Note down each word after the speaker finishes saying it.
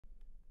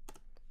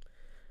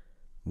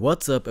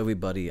What's up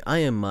everybody, I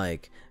am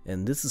Mike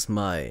and this is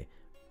my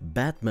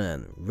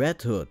Batman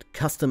Red Hood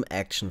custom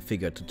action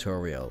figure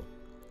tutorial.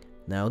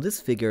 Now this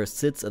figure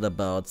sits at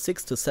about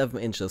 6 to 7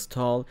 inches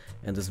tall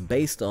and is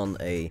based on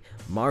a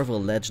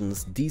Marvel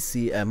Legends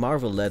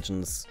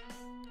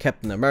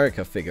Captain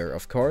America figure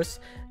of course,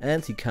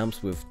 and he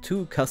comes with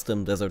 2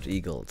 custom Desert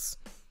Eagles.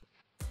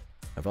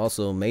 I've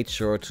also made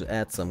sure to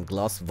add some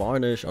gloss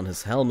varnish on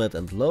his helmet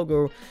and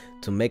logo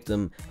to make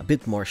them a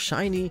bit more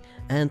shiny,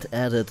 and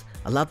added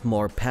a lot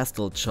more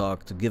pastel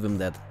chalk to give him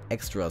that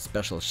extra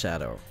special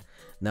shadow.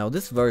 Now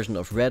this version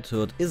of Red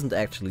Hood isn't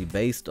actually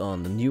based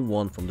on the new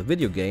one from the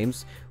video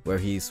games, where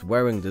he's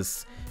wearing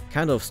this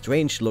kind of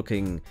strange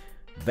looking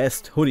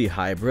vest hoodie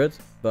hybrid,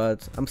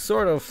 but I'm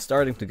sort of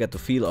starting to get the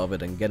feel of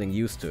it and getting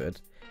used to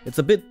it. It's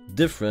a bit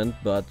different,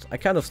 but I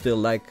kind of still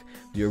like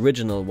the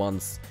original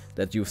ones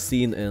that you've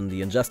seen in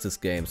the Injustice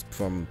games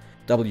from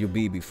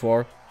WB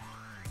before.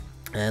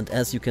 And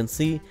as you can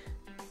see,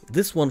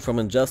 this one from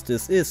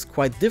Injustice is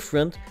quite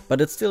different,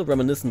 but it's still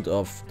reminiscent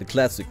of the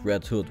classic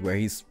Red Hood, where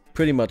he's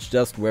pretty much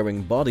just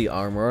wearing body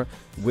armor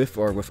with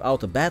or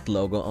without a bat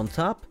logo on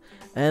top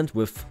and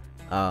with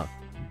a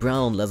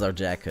brown leather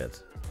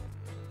jacket.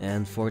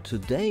 And for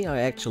today I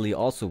actually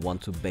also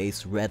want to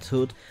base Red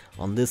Hood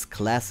on this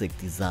classic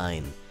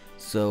design.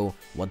 So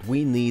what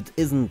we need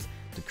isn't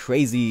the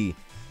crazy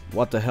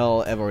what the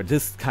hell ever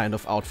this kind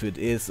of outfit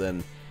is,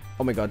 and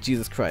oh my god,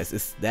 Jesus Christ,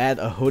 is that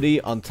a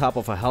hoodie on top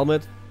of a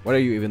helmet? What are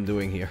you even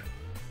doing here?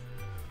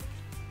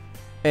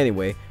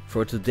 Anyway,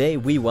 for today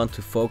we want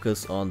to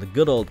focus on the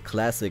good old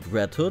classic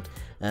Red Hood,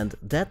 and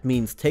that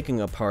means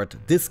taking apart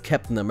this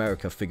Captain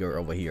America figure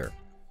over here.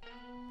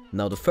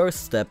 Now the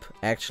first step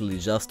actually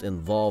just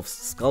involves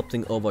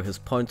sculpting over his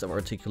points of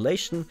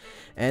articulation,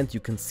 and you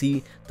can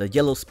see the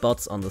yellow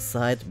spots on the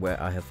side where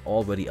I have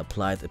already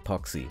applied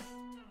epoxy.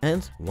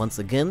 And once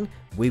again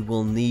we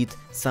will need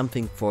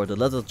something for the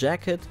leather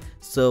jacket,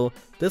 so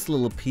this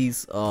little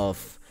piece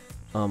of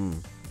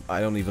I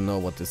don't even know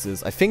what this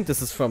is. I think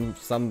this is from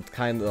some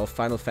kind of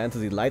Final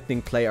Fantasy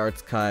Lightning Play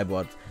Arts Kai,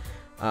 but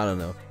I don't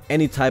know.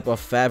 Any type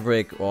of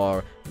fabric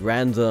or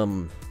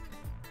random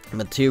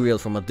material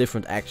from a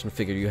different action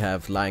figure you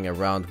have lying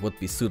around would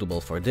be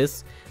suitable for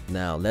this.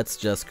 Now let's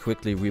just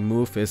quickly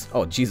remove his...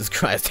 Oh Jesus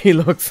Christ, he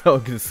looks so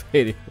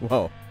exciting.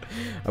 Wow,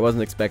 I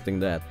wasn't expecting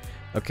that.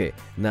 Okay,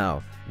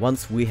 now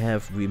once we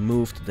have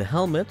removed the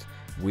helmet,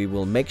 we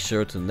will make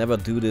sure to never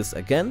do this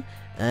again,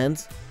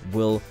 and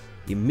we'll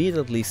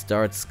immediately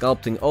start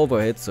sculpting over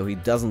it so he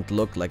doesn't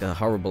look like a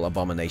horrible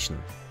abomination.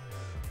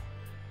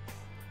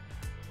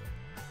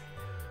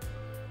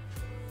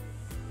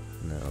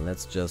 Now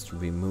let's just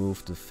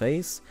remove the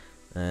face,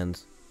 and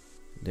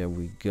there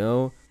we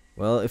go.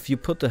 Well, if you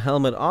put the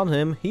helmet on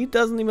him, he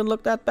doesn't even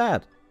look that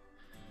bad.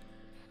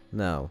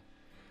 Now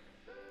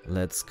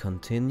let's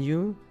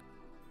continue.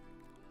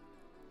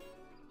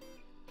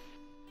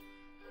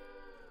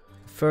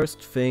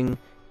 First thing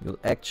you'll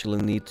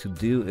actually need to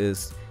do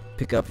is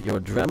pick up your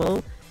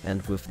Dremel,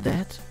 and with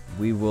that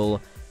we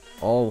will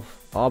all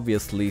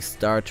obviously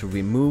start to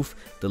remove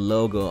the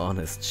logo on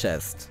his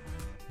chest,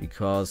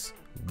 because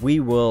we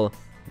will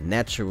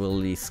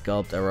naturally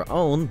sculpt our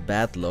own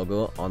bat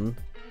logo on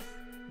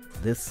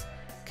this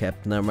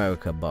Captain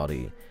America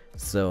body.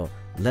 So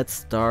let's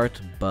start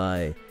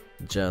by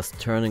just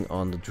turning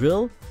on the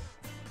drill.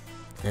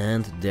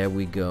 And there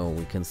we go,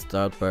 we can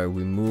start by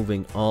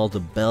removing all the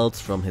belts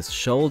from his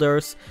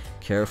shoulders,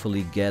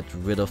 carefully get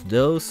rid of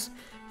those,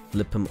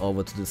 flip him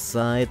over to the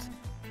side,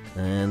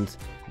 and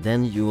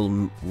then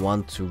you'll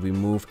want to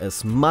remove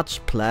as much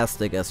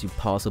plastic as you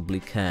possibly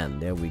can.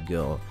 There we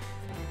go.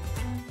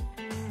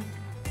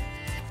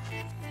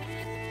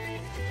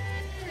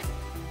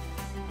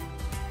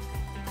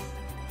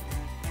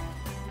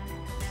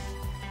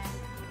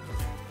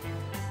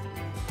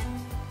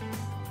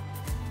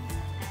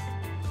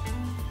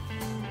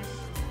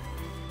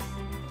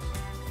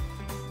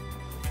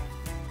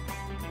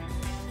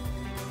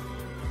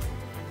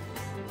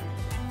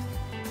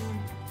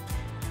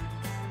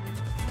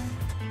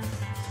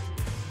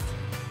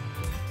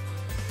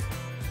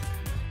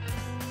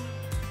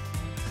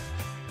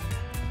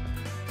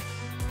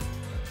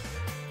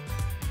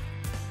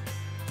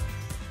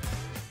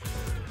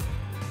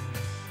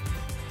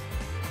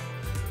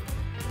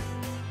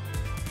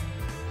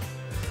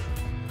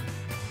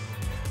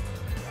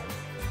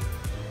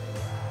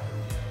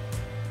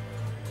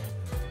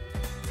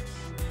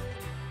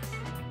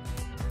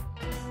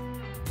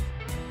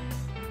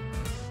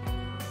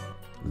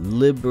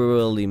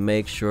 Liberally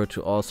make sure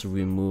to also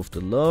remove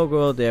the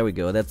logo. There we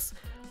go, that's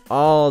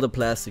all the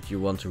plastic you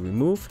want to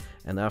remove.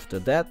 And after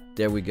that,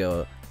 there we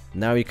go.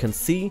 Now you can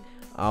see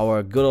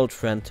our good old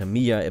friend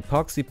Tamiya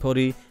epoxy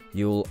putty.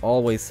 You'll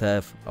always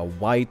have a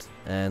white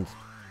and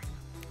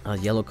a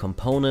yellow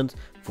component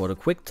for the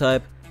quick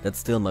type. That's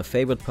still my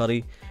favorite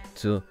putty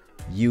to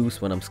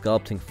use when I'm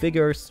sculpting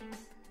figures.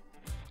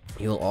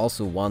 You'll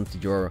also want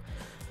your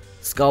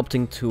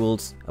sculpting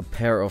tools. A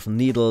pair of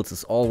needles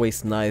is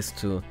always nice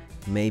to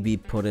maybe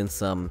put in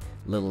some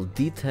little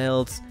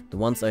details. The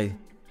ones I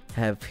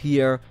have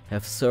here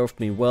have served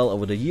me well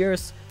over the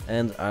years,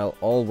 and I'll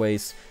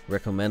always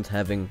recommend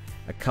having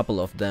a couple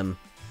of them.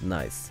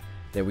 Nice.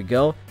 There we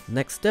go.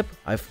 Next step,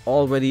 I've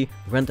already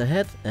went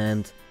ahead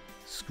and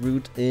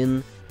screwed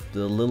in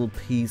the little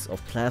piece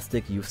of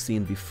plastic you've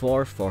seen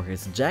before for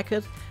his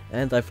jacket,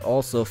 and I've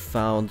also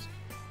found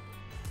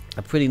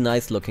a pretty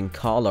nice looking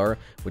collar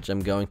which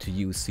I'm going to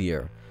use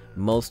here.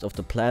 Most of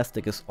the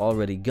plastic is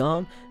already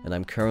gone and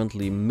I'm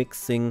currently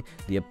mixing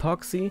the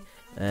epoxy,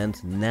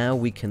 and now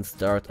we can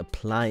start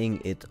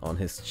applying it on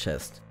his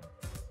chest.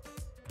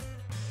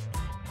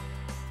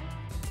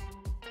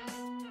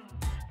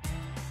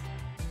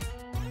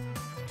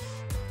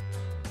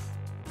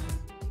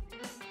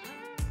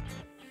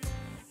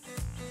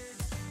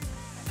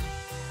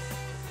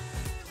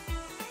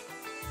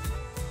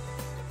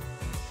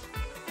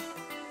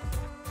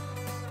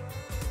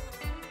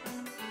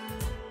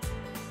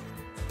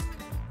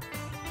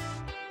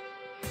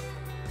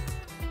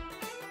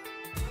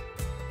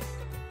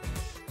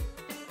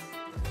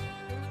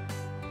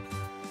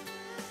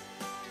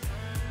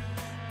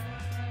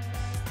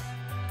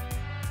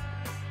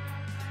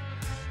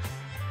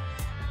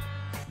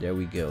 There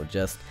we go,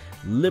 just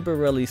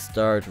liberally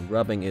start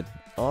rubbing it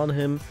on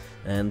him,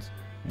 and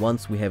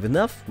once we have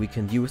enough we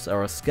can use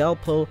our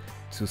scalpel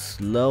to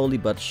slowly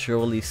but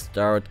surely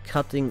start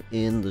cutting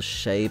in the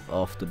shape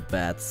of the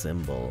bat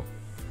symbol.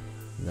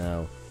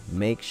 Now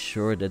make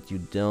sure that you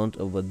don't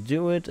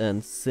overdo it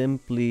and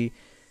simply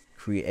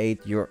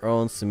create your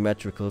own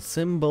symmetrical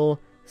symbol.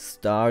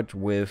 Start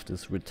with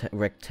this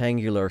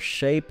rectangular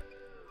shape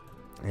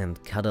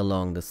and cut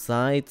along the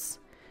sides.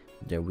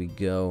 There we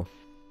go.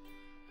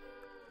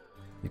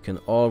 You can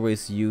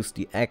always use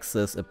the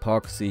excess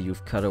epoxy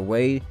you've cut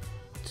away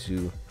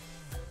to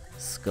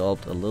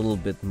sculpt a little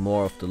bit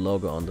more of the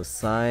logo on the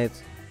side.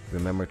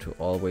 Remember to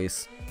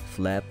always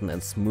flatten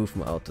and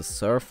smoothen out the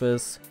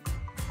surface.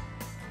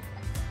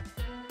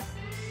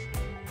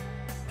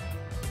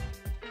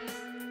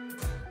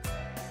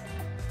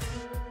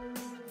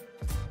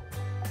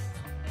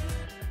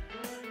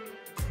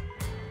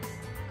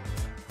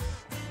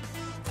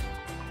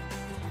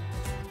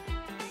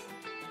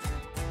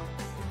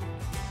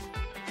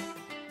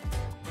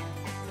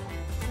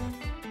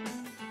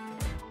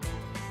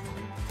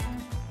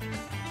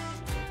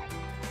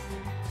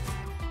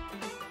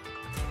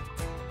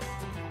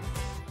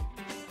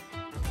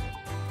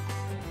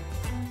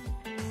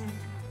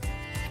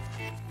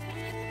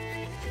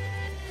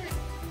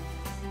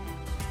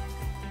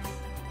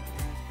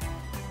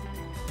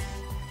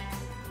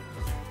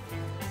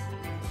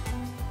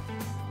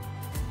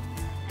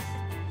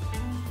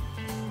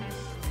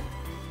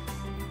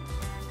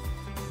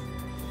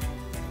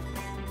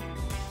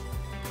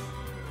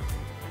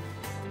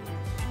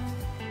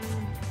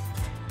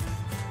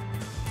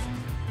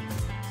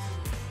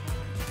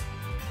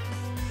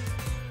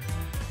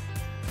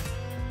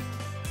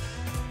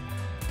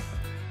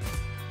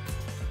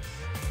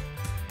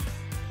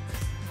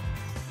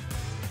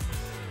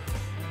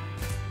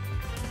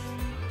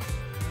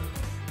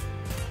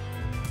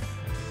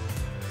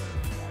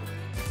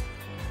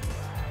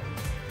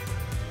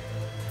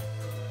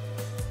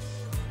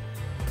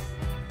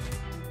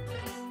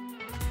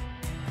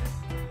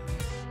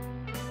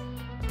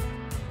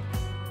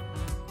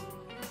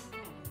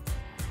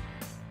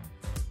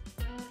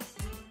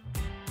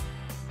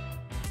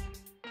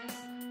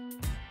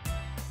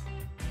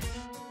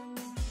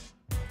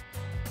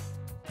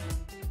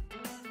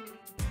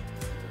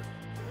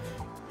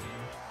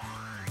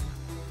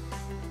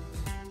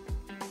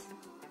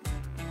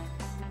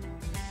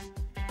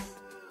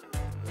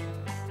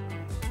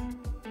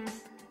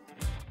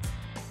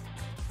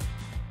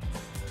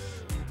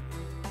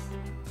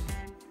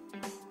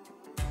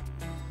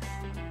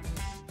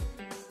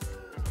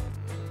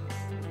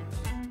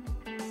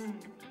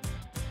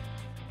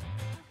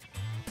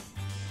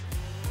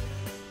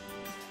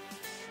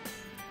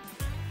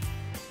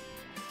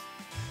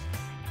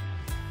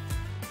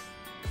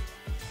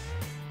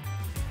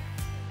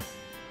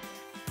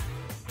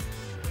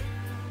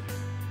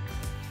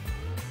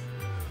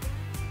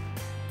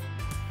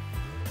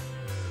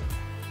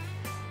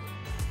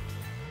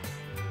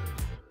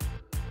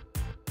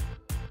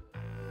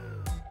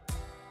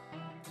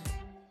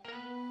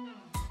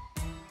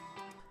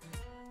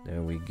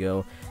 There we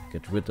go.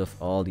 Get rid of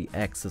all the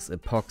excess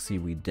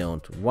epoxy we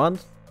don't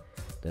want.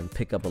 Then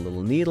pick up a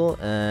little needle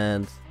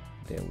and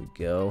there we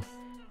go.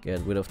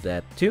 Get rid of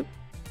that too.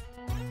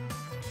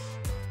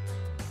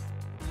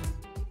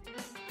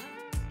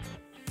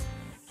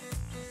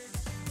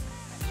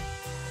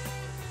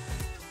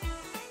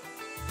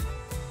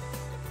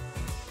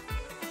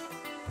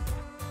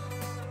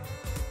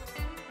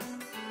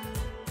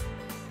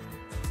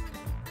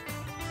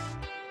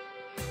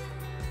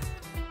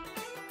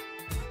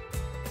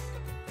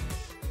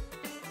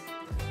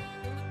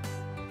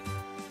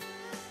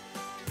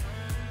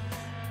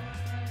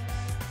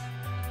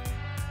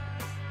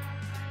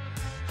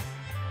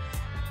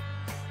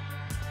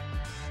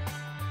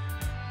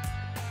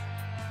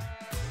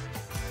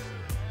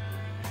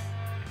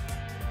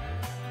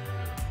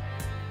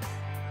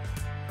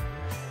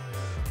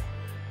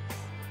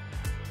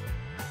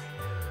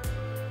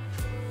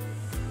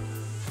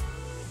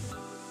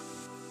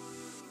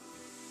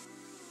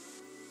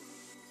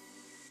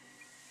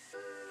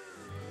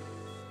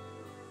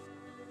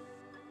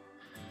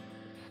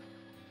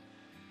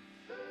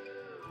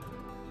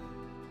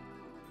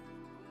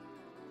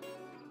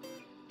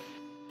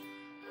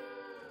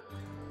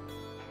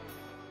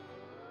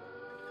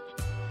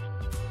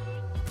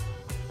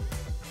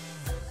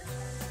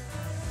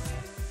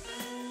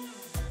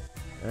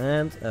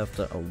 And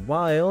after a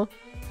while,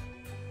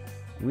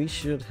 we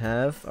should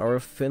have our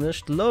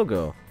finished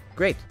logo.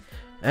 Great.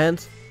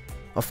 And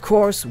of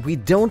course, we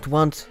don't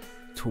want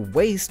to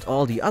waste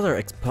all the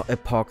other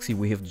epoxy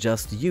we have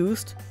just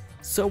used,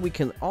 so we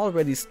can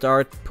already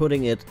start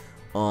putting it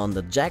on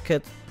the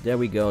jacket. There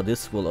we go.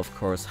 This will of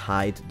course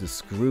hide the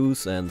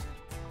screws and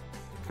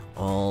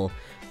all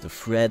the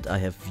thread I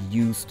have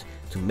used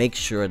to make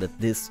sure that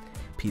this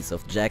piece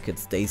of jacket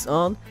stays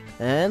on.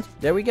 And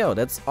there we go.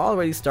 That's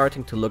already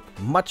starting to look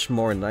much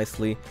more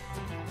nicely.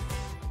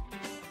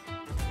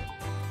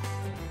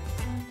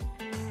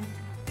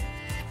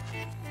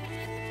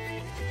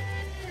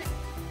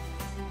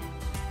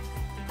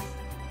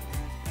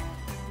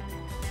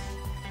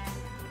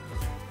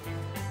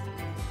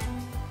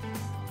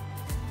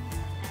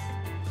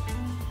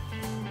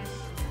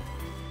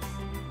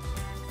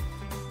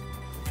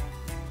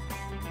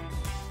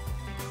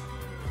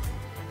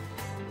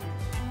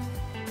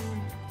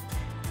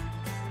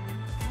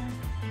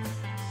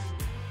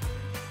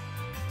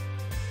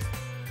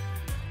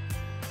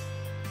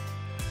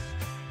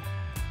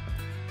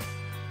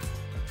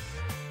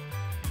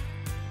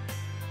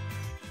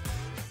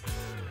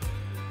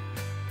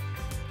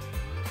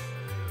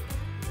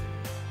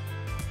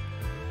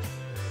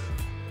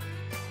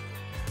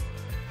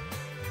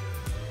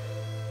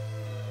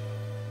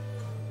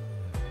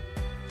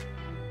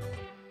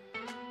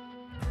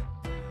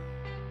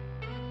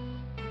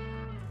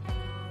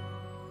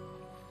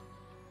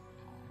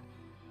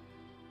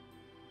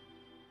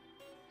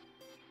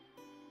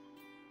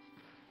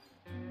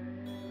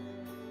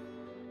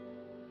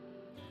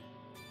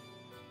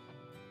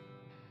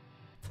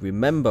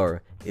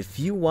 Remember, if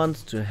you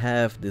want to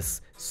have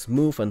this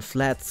smooth and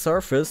flat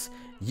surface,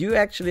 you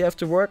actually have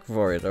to work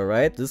for it,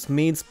 alright? This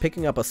means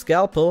picking up a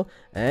scalpel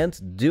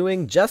and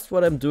doing just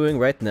what I'm doing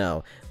right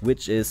now,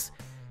 which is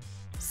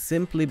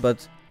simply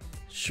but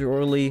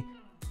surely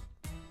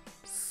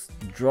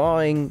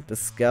drawing the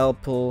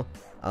scalpel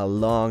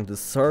along the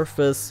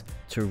surface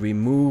to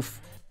remove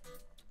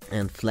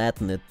and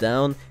flatten it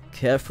down,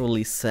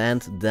 carefully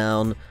sand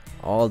down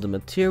all the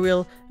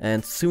material,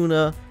 and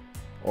sooner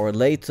or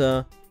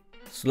later,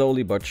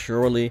 slowly but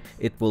surely,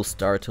 it will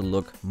start to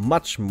look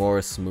much more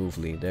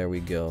smoothly. There we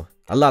go.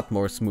 A lot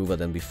more smoother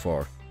than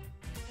before.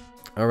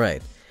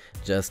 Alright,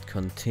 just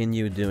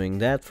continue doing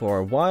that for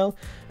a while,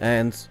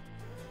 and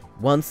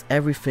once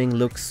everything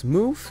looks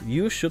smooth,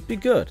 you should be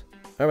good.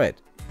 Alright.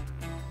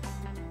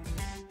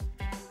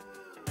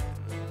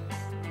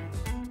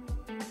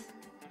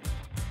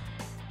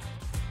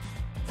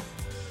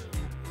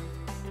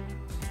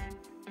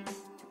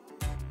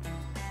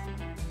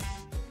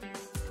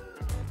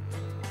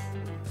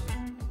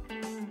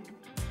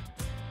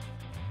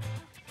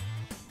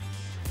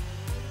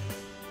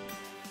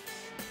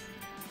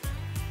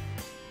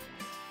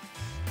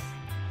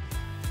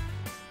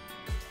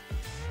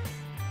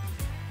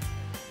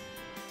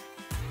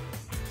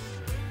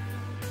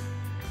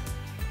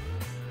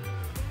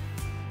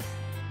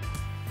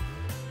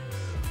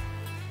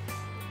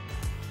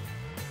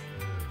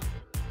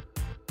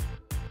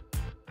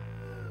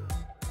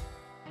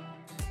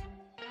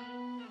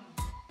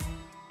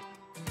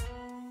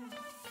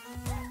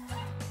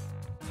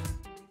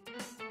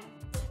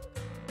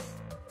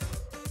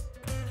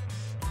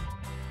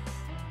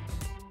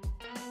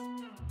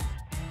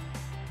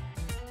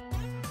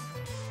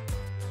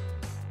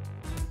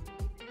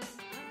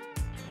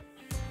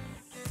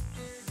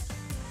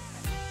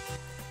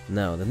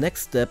 Now, the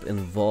next step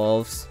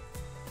involves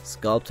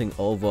sculpting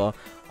over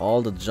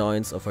all the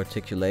joints of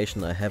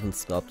articulation I haven't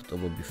sculpted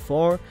over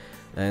before,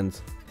 and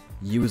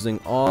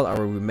using all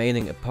our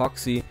remaining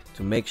epoxy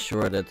to make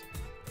sure that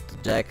the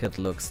jacket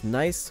looks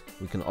nice.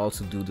 We can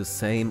also do the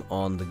same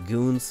on the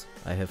goons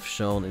I have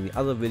shown in the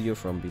other video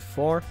from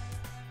before.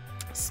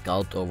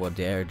 Sculpt over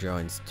their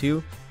joints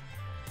too.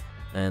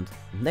 And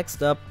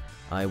next up,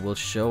 I will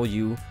show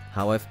you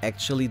how I've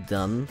actually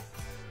done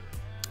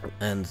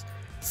and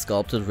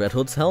sculpted Red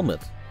Hood's helmet.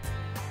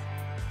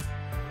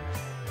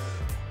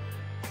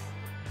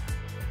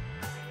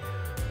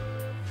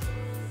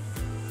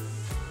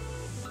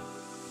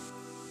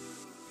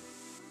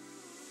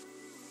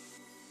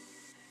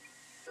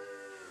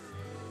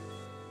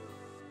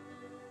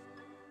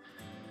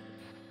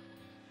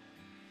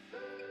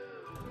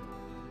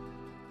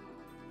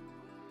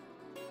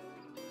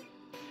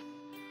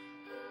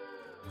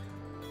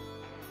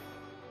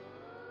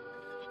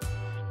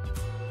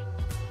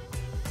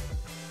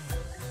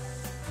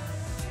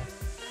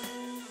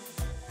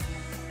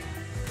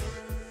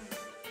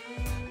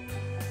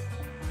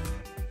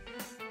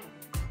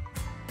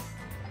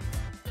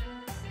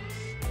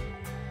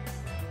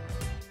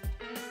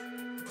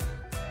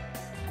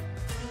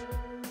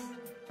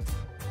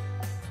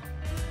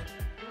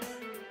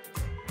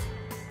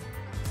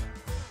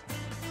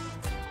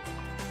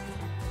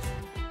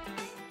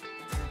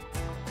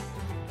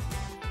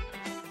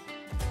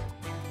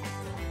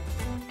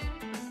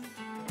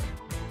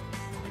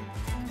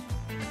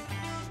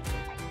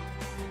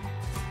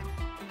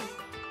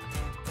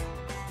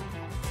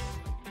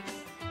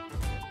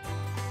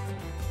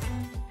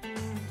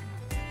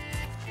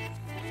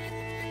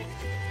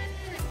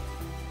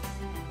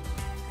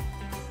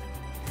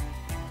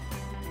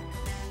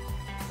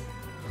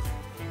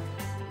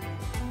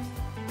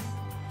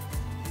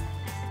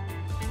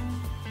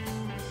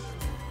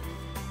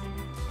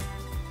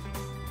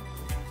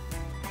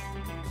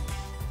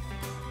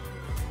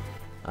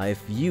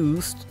 I've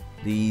used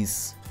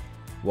these...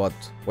 What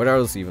are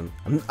those even?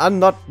 I'm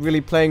not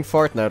really playing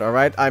Fortnite,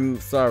 alright? I'm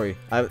sorry.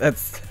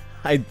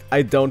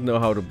 I don't know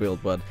how to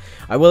build, but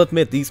I will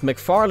admit these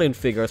McFarlane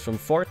figures from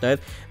Fortnite,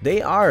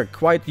 they are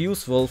quite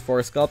useful for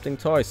sculpting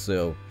toys,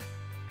 so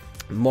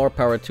more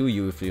power to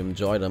you if you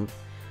enjoy them.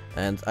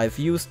 And I've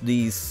used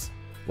these,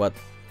 I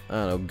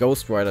don't know,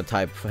 Ghost Rider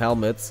type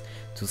helmets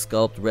to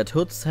sculpt Red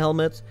Hood's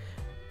helmet.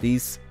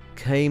 These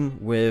came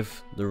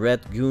with the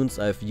red goons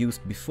I've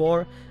used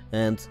before,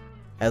 and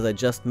as I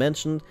just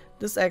mentioned,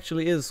 this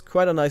actually is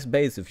quite a nice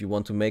base if you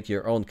want to make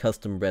your own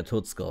custom Red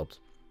Hood sculpt.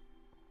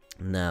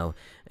 Now,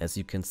 as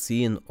you can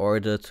see, in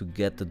order to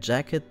get the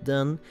jacket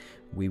done,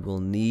 we will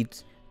need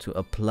to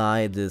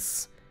apply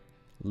this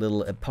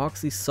little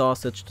epoxy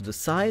sausage to the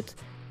side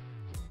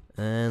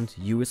and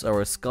use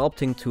our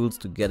sculpting tools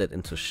to get it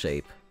into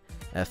shape.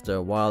 After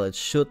a while it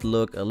should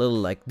look a little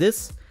like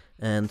this,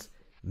 and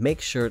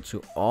make sure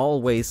to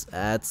always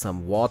add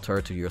some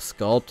water to your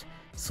sculpt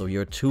so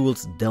your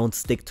tools don't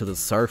stick to the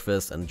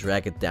surface and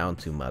drag it down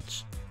too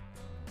much.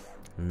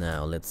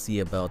 Now let's see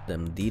about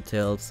them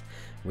details.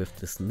 With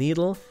this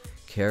needle,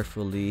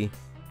 carefully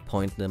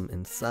point them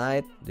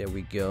inside. There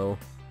we go.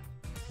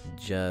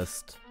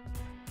 Just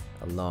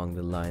along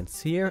the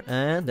lines here,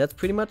 and that's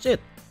pretty much it.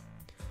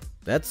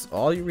 That's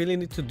all you really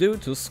need to do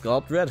to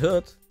sculpt Red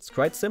Hood. It's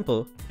quite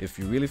simple if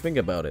you really think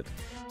about it.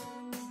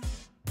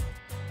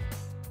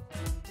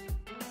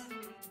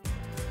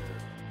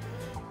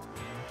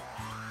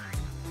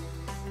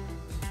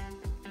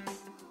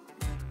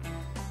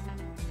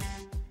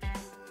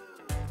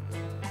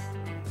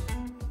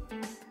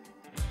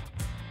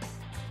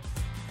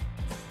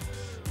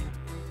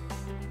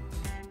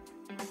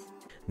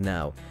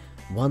 Now,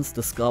 once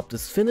the sculpt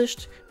is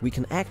finished, we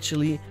can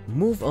actually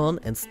move on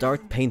and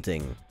start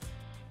painting.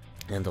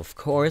 And of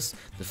course,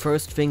 the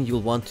first thing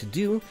you'll want to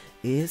do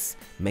is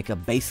make a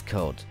base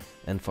coat.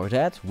 And for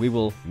that, we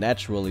will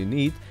naturally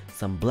need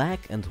some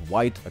black and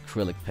white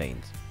acrylic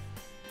paint.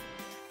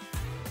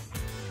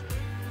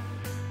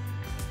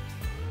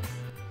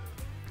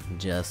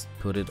 Just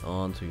put it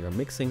onto your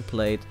mixing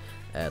plate,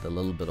 add a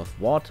little bit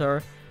of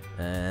water,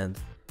 and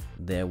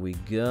there we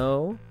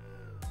go.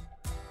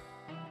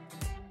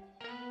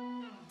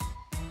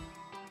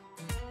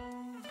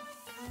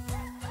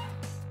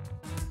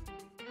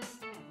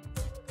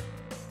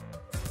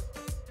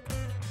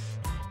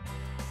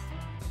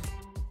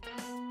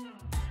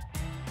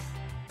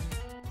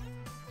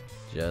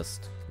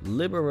 Just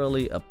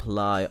liberally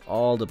apply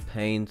all the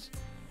paint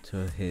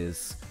to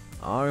his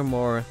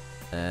armor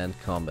and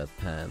combat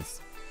pants.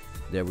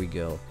 There we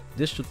go.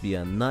 This should be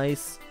a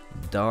nice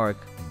dark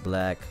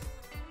black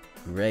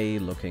gray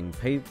looking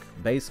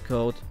base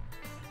coat.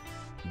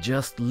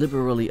 Just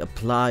liberally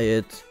apply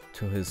it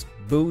to his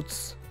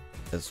boots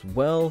as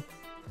well.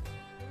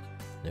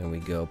 There we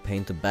go.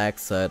 Paint the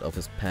backside of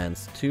his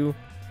pants too.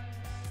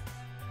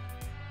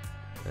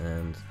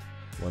 And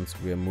once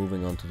we are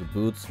moving on to the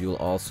boots, you'll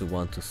also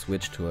want to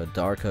switch to a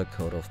darker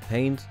coat of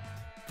paint.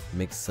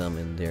 Mix some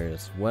in there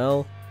as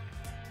well.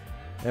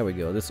 There we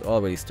go, this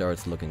already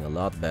starts looking a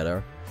lot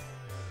better.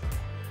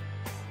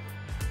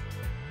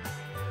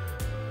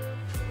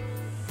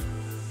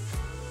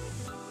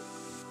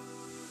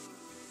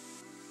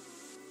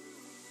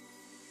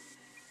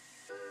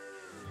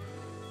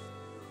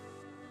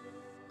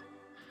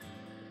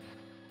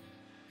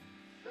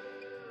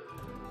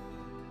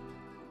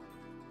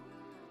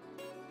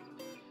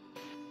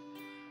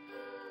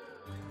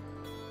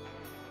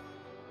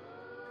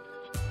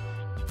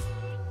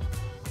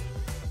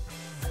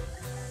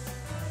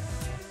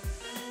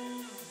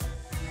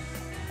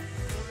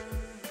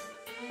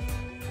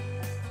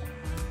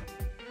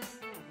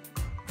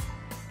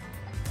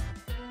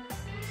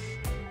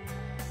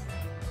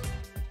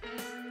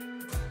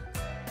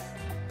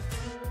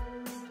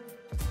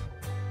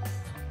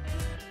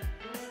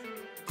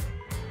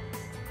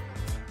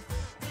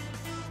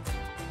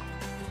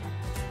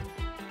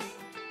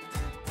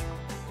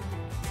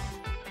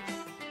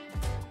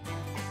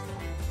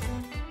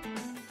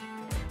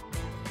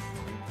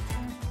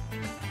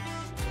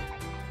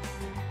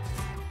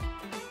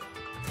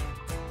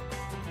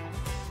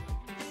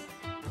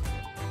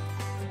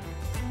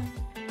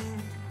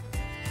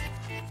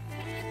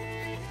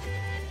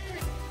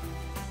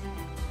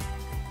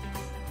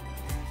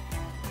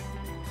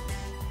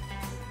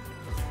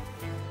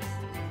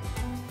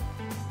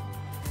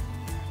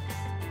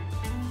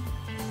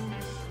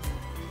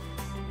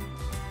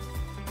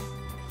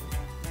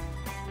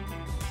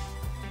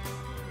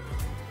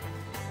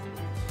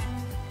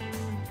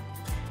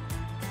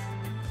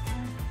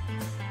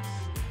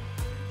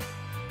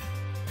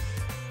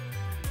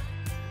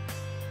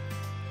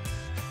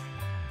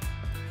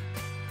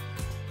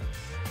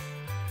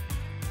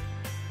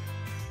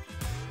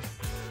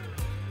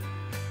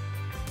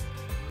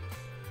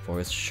 For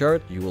his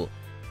shirt, you will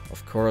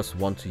of course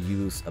want to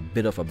use a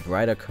bit of a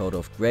brighter coat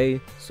of gray,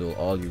 so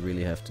all you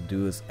really have to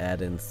do is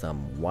add in some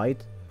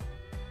white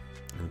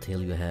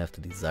until you have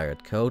the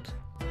desired coat.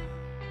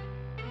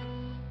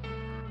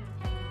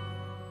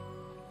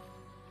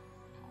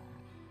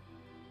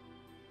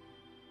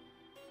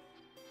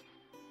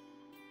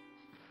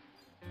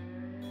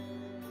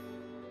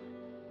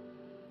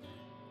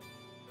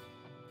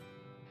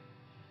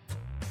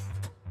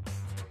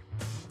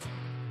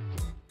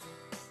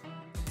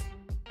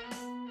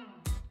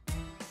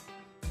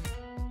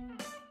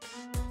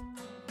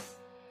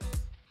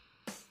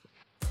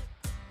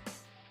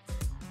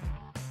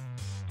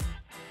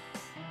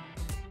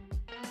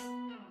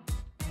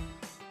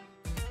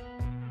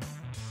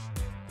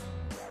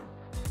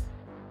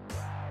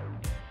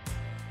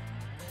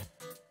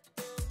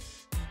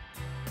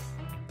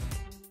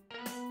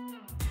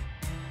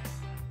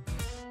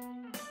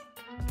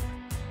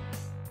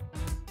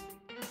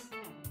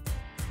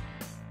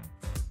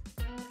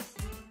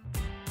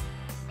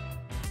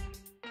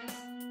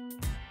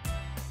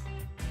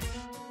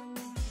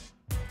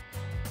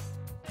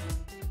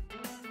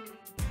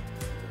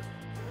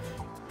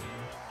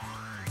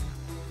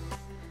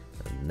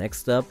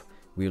 Next up,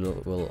 we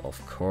will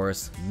of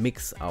course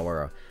mix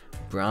our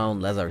brown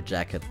leather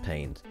jacket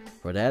paint.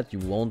 For that you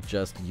won't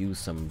just use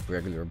some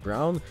regular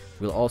brown,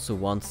 we'll also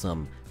want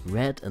some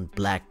red and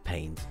black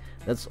paint.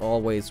 That's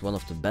always one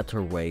of the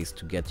better ways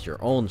to get your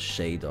own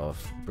shade of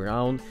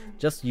brown.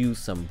 Just use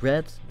some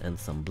red and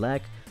some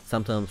black.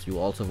 Sometimes you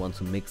also want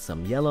to mix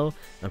some yellow,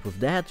 and with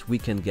that we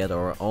can get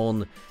our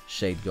own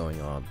shade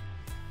going on.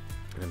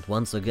 And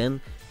once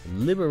again,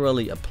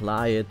 liberally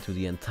apply it to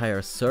the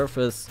entire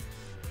surface.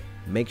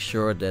 Make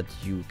sure that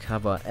you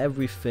cover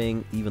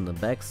everything, even the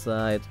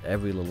backside,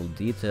 every little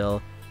detail.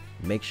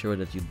 Make sure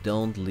that you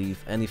don't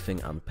leave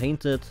anything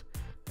unpainted.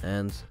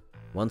 And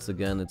once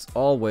again, it's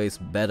always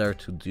better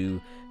to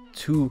do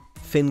 2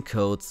 thin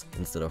coats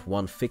instead of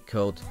 1 thick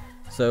coat.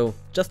 So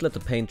just let the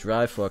paint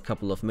dry for a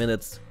couple of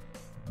minutes.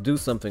 Do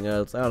something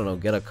else, I don't know,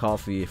 get a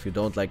coffee. If you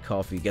don't like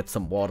coffee, get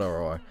some water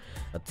or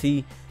a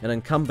tea, and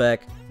then come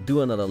back,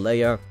 do another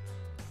layer,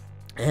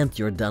 and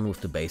you're done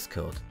with the base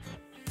coat.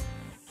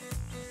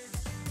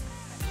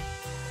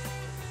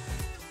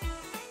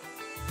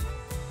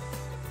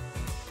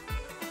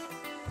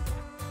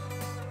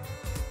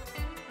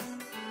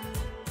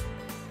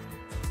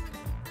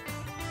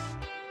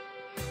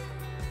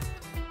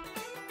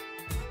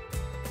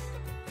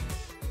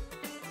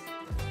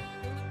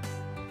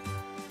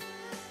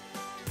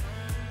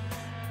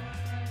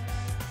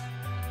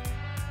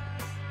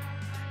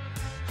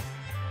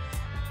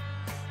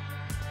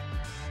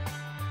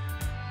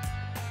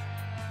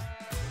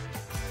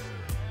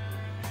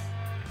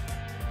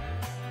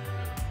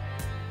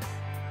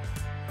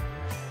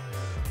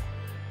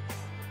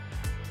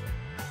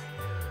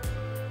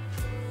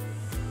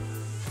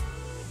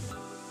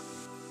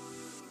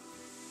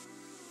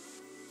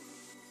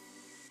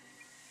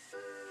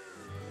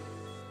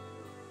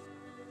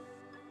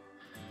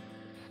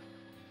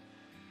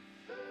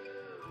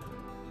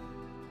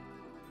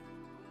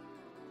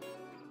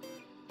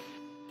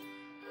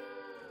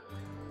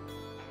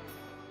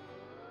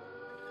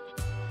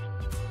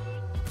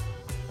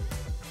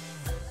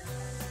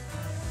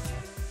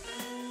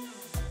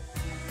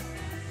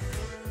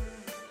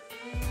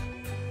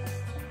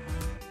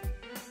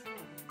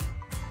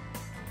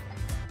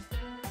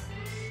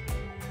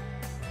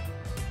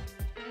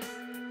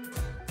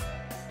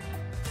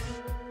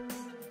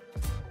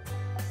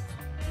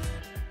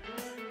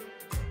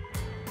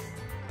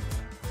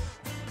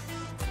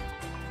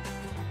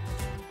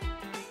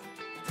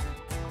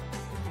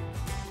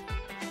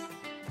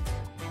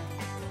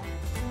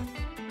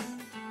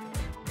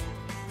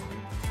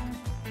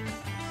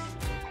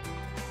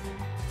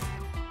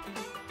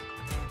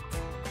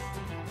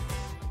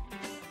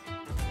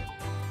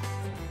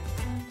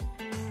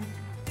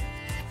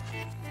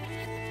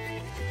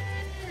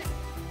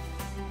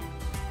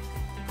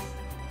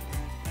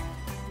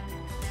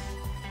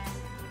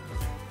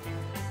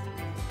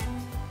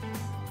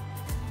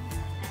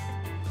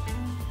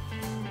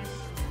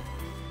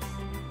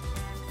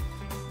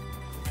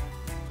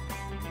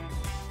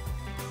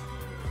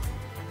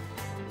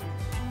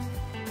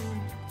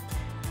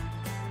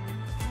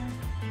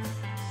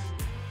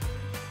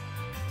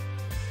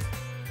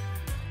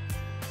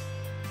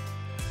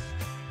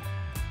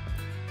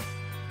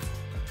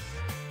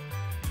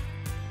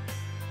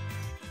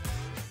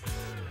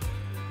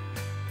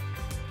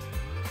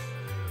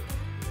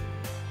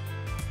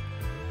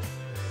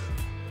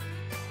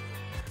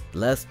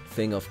 Last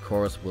thing of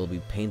course will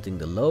be painting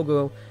the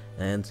logo,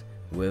 and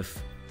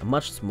with a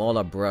much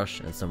smaller brush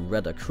and some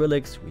red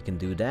acrylics we can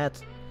do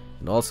that,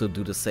 and also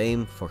do the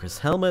same for his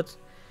helmet.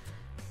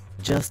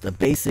 Just a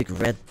basic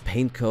red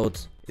paint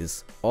coat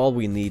is all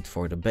we need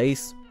for the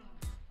base,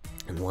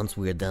 and once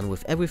we are done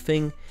with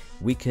everything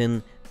we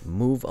can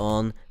move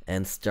on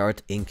and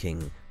start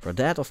inking. For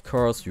that of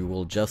course you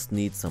will just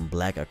need some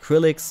black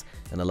acrylics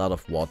and a lot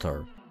of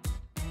water.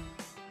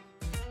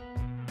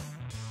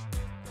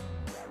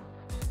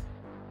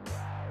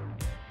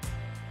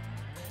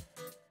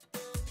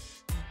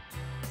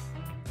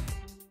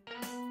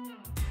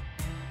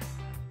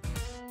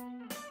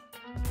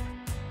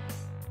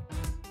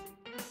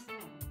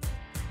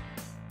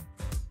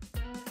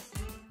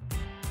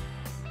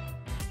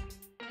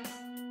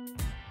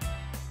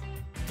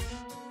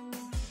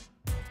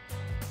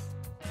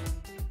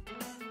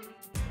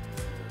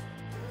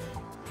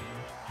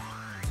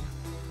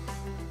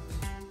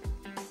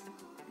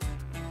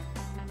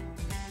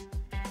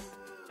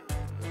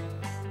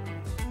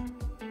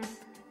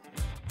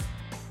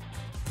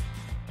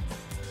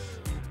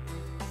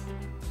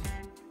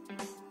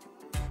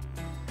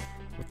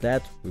 With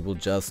that we will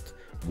just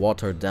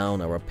water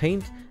down our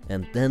paint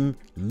and then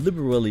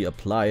liberally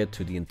apply it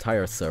to the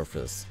entire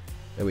surface.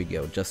 There we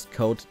go, just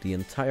coat the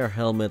entire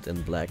helmet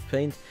in black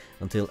paint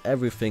until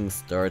everything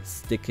starts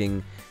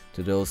sticking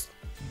to those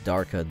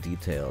darker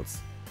details.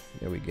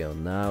 There we go,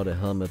 now the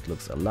helmet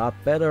looks a lot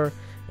better,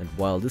 and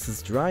while this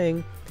is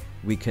drying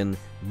we can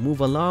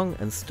move along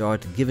and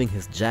start giving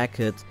his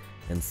jacket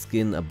and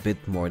skin a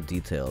bit more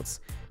details.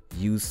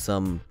 Use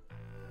some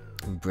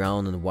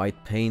brown and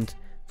white paint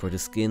for the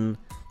skin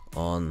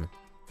on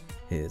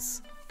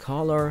his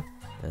collar,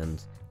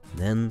 and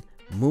then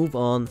move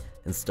on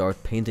and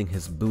start painting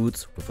his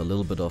boots with a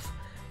little bit of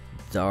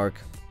dark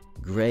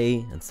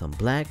gray and some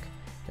black.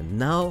 And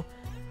now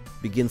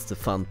begins the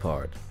fun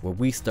part, where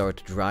we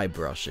start dry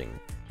brushing,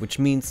 which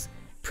means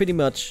pretty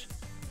much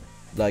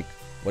like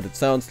what it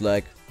sounds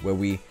like, where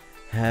we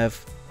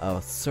have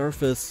a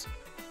surface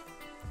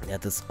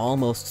that is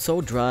almost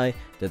so dry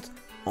that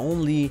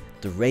only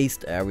the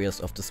raised areas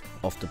of the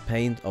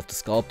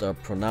sculpt are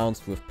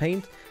pronounced with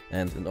paint.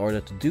 And in order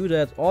to do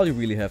that, all you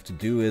really have to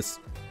do is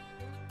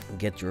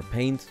get your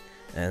paint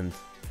and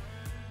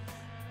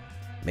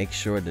make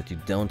sure that you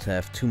don't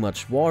have too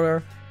much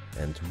water,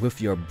 and with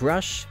your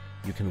brush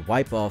you can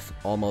wipe off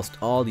almost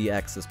all the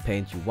excess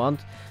paint you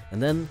want,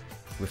 and then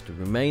with the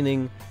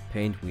remaining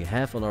paint we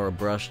have on our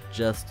brush,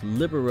 just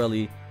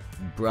liberally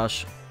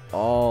brush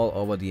all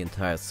over the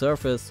entire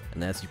surface.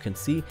 And as you can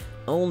see,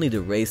 only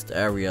the raised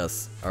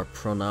areas are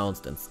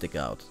pronounced and stick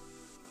out.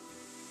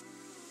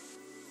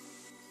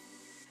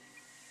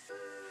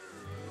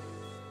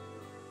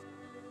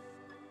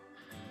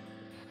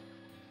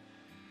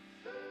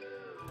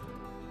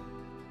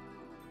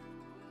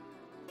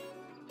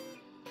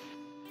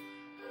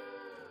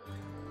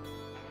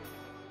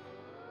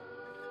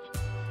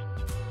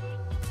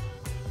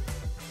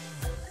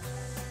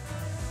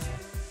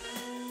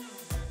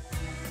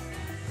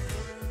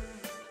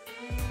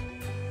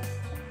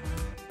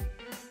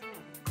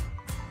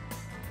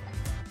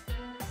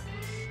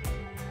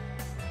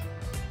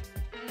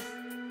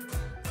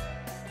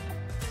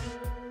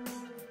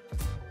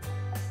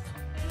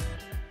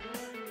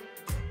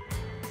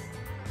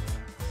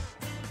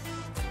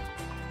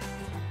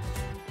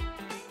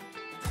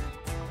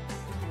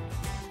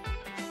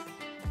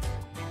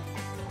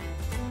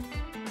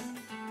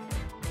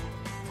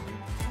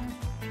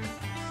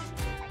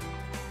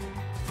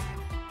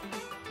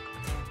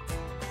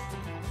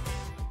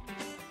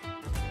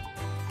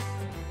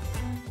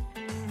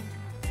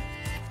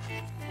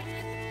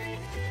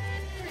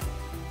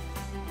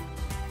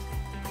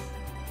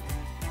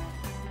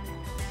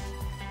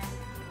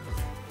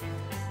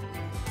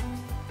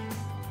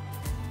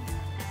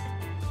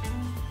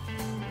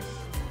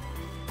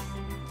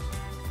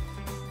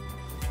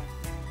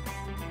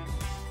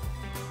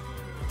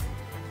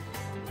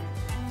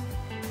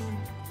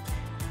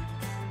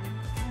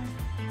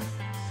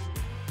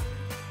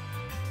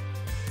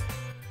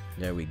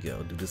 There we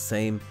go. Do the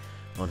same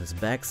on his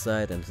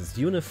backside and his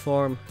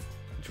uniform.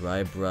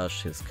 Dry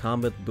brush his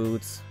combat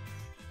boots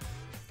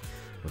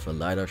with a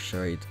lighter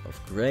shade of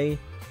gray.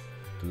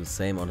 Do the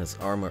same on his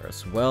armor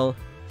as well.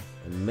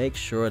 And make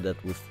sure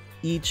that with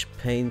each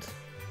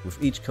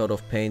coat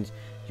of paint,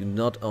 you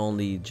not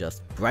only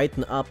just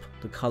brighten up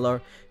the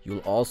color, you'll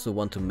also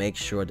want to make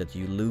sure that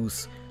you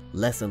lose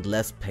less and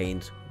less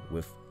paint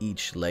with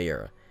each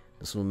layer.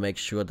 This will make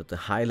sure that the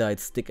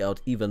highlights stick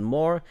out even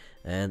more,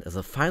 and as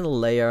a final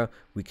layer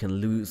we can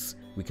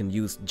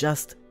use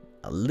just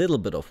a little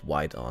bit of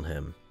white on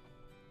him.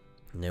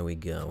 There we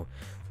go.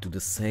 Do the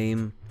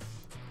same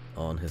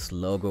on his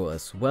logo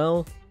as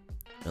well,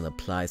 and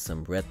apply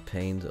some red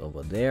paint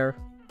over there.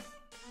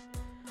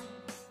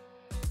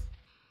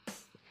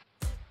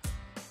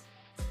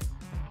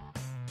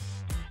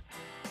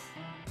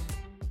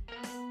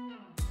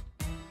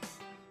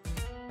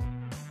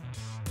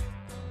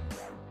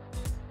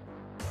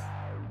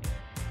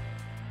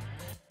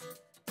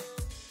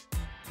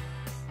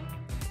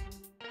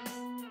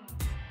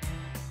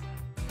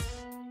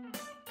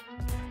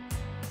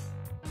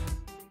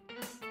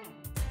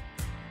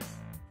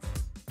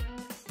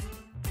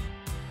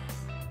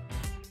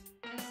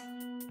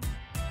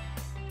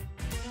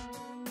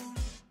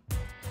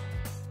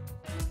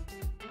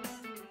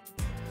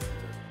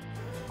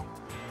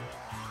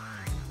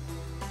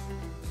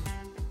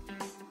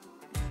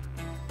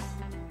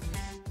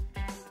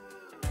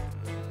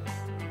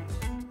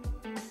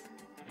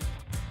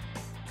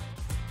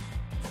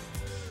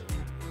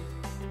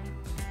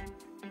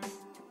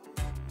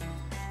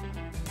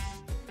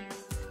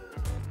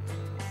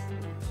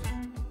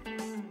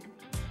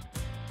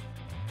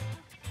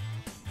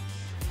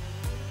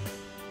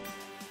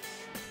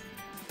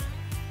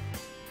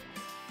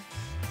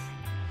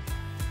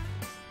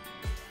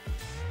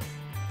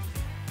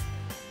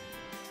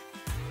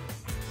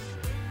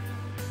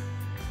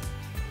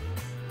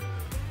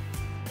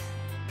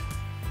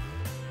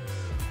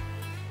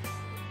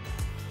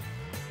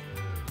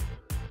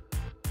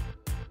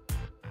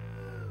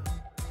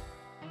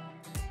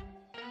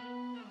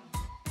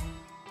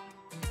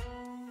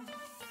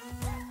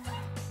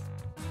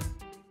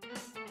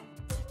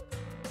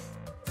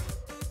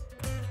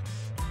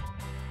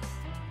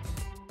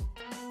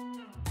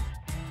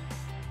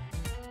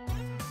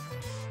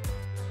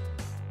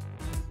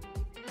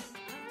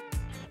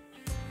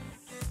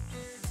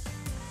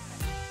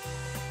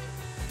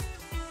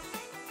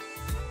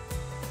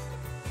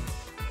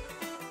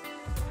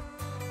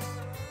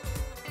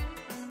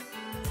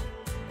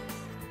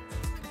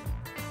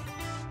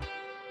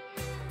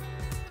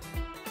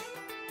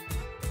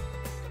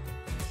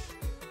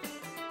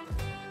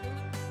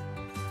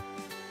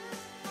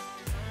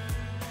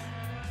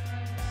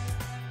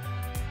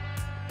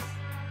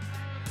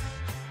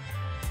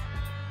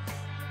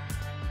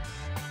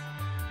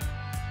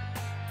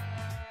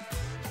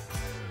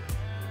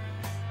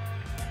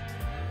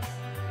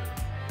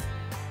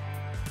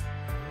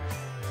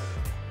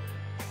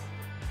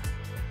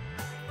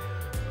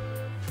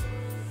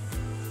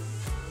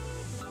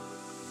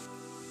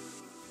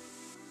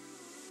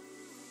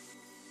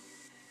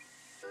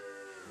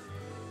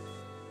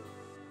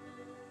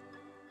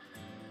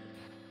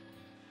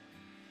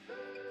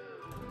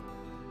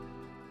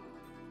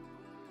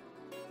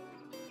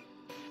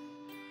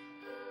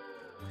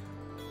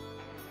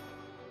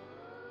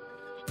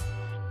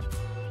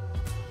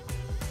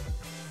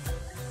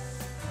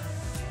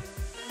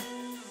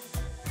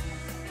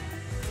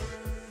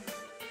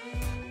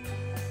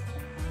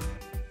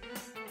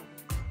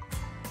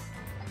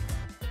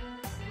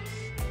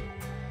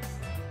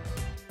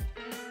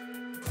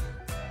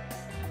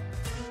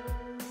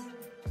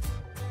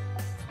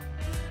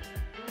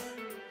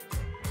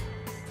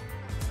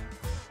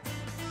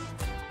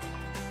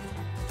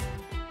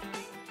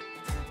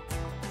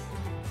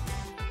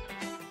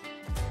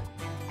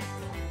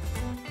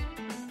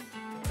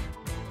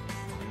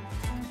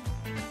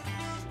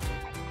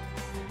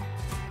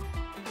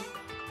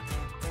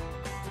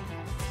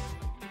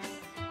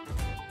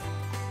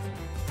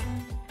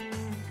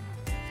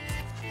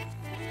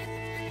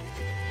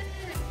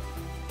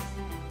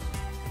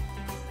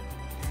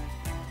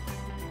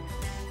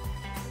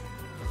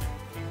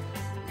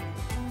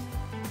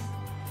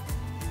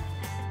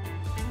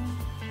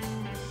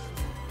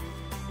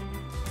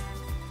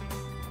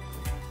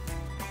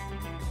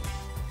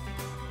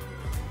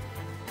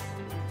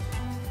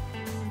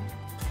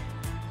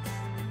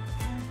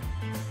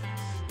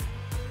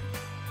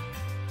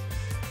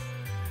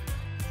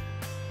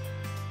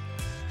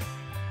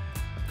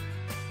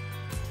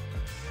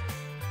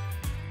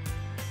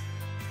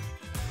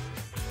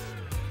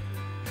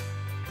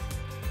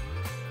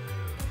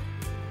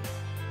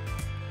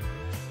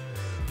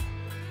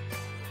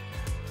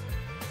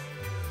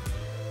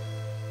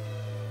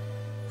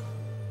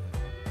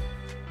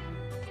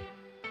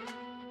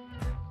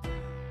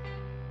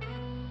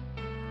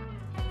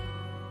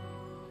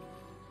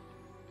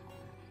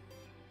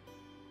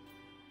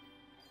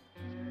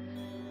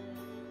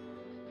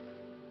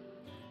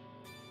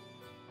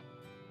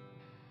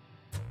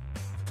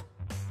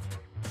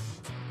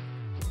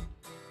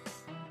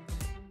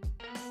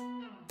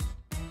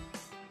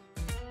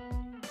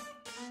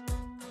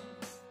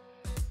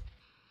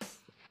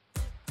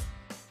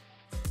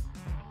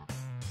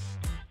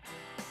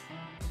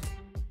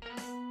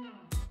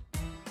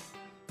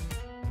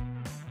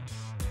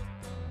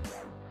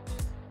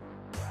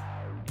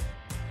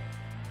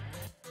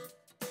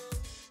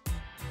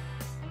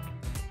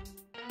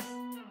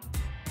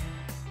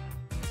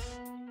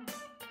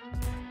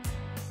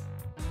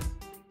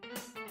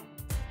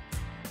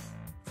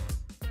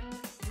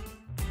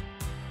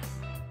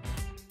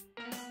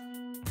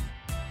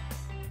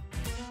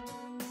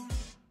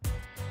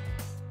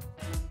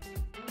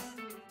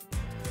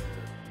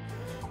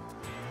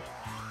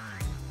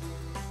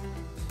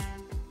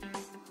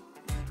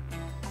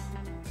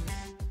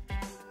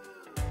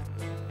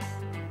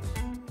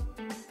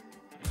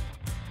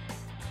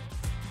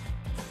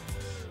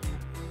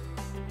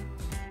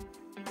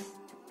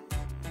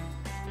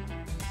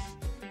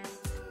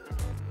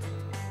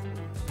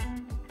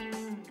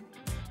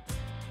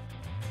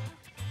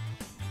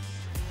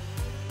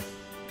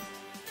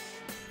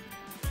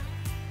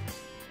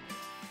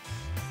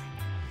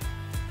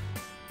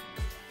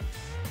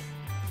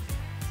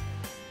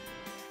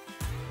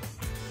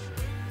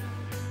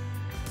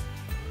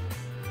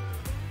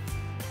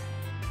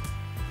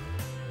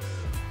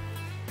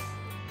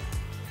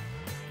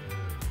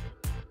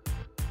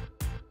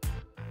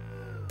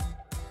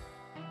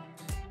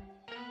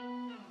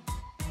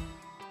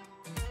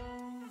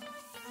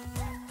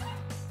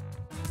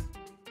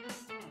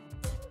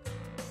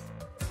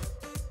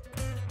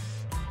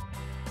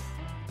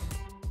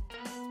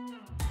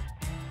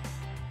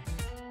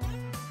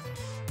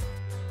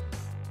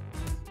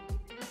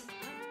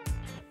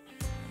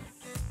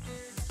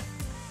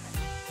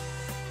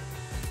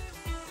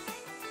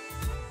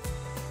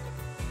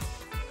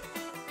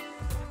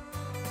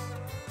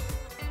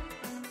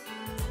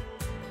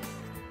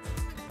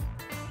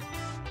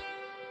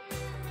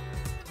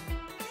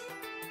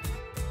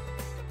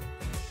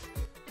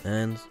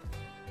 And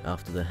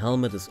after the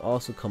helmet is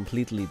also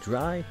completely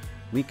dry,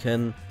 we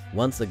can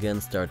once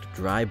again start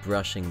dry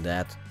brushing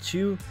that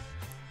too.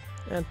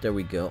 And there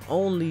we go,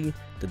 only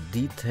the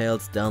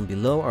details down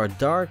below are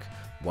dark,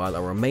 while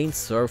our main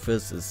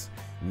surface is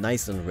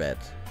nice and red.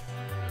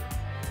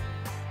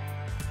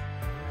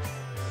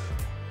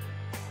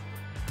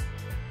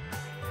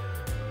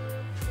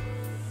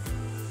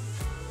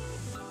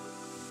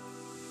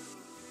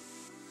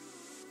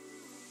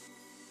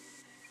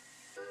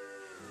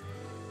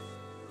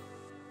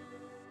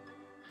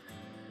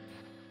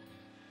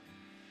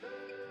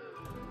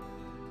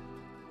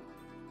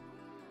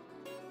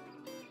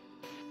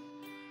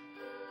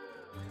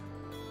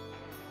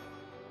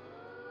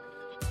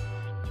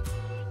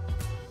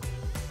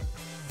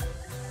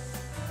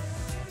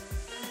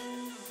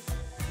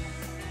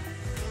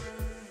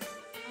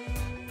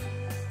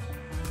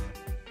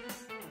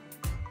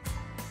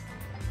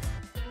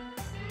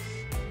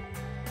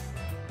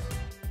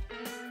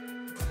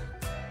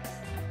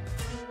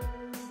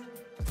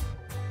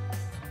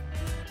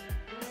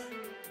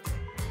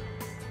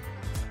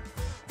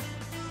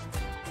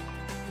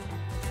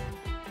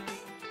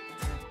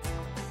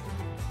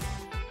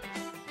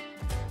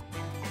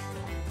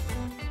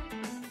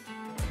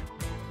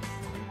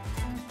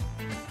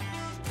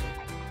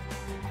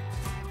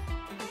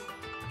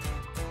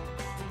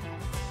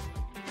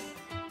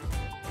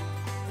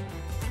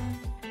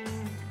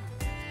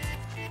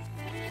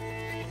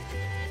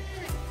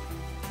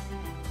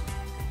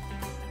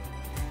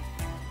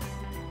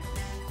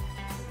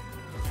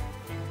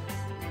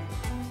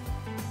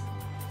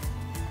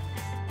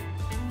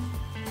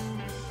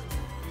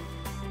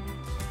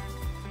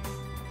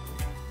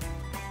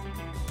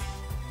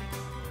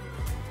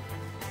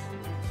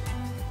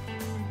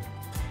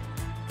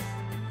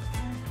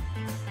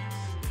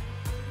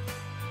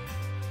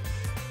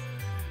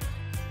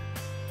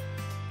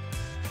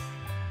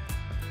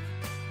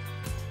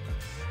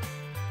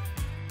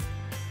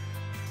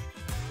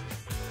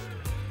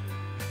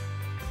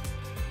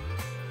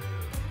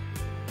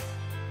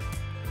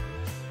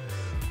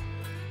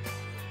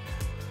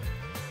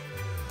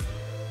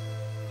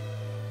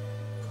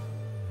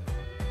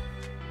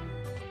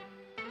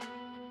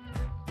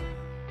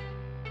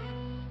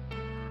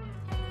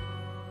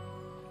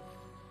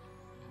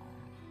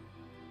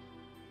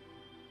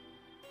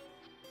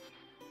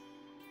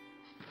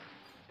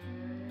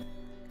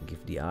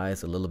 Give the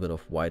eyes a little bit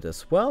of white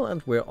as well,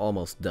 and we're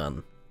almost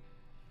done.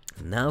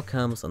 Now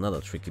comes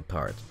another tricky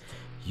part.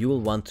 You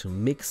will want to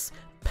mix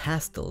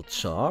pastel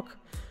chalk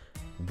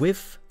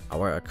with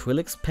our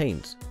acrylics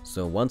paint.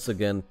 So once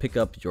again, pick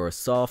up your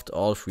soft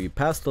all-free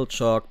pastel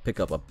chalk, pick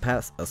up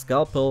a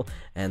scalpel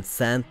and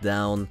sand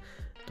down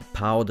the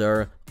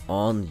powder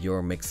on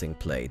your mixing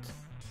plate.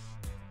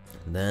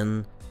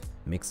 Then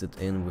mix it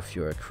in with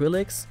your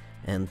acrylics,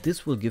 and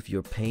this will give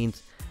your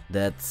paint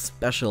that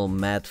special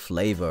matte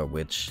flavor,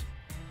 which,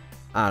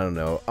 I don't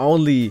know,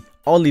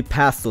 only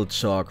pastel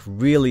chalk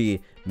really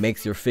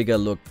makes your figure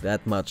look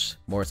that much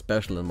more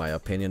special, in my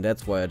opinion.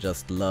 That's why I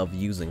just love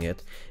using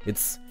it.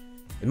 It's,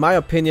 in my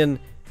opinion,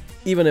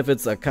 even if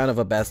it's a kind of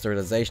a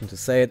bastardization to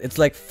say it, it's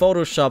like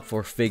Photoshop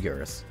for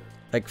figures.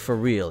 Like, for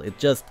real. It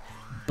just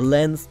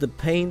blends the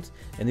paint,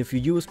 and if you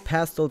use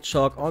pastel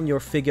chalk on your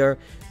figure,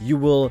 you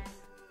will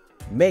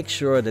make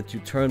sure that you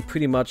turn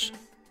pretty much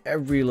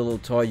every little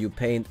toy you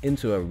paint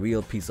into a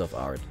real piece of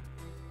art.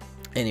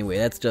 Anyway,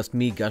 that's just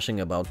me gushing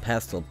about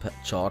pastel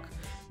chalk,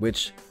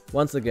 which,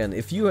 once again,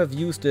 if you have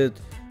used it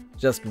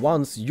just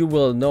once, you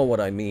will know what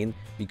I mean,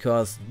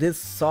 because this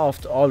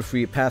soft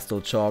all-free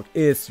pastel chalk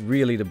is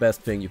really the best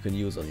thing you can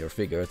use on your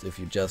figures if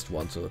you just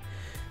want to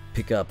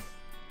pick up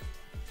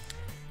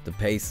the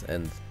pace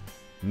and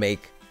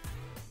make...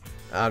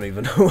 I don't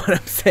even know what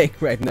I'm saying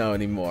right now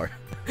anymore.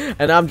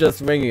 And I'm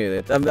just winging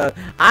it. I'm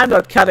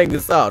not cutting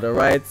this out,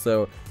 alright?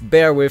 So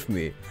bear with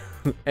me.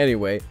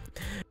 Anyway.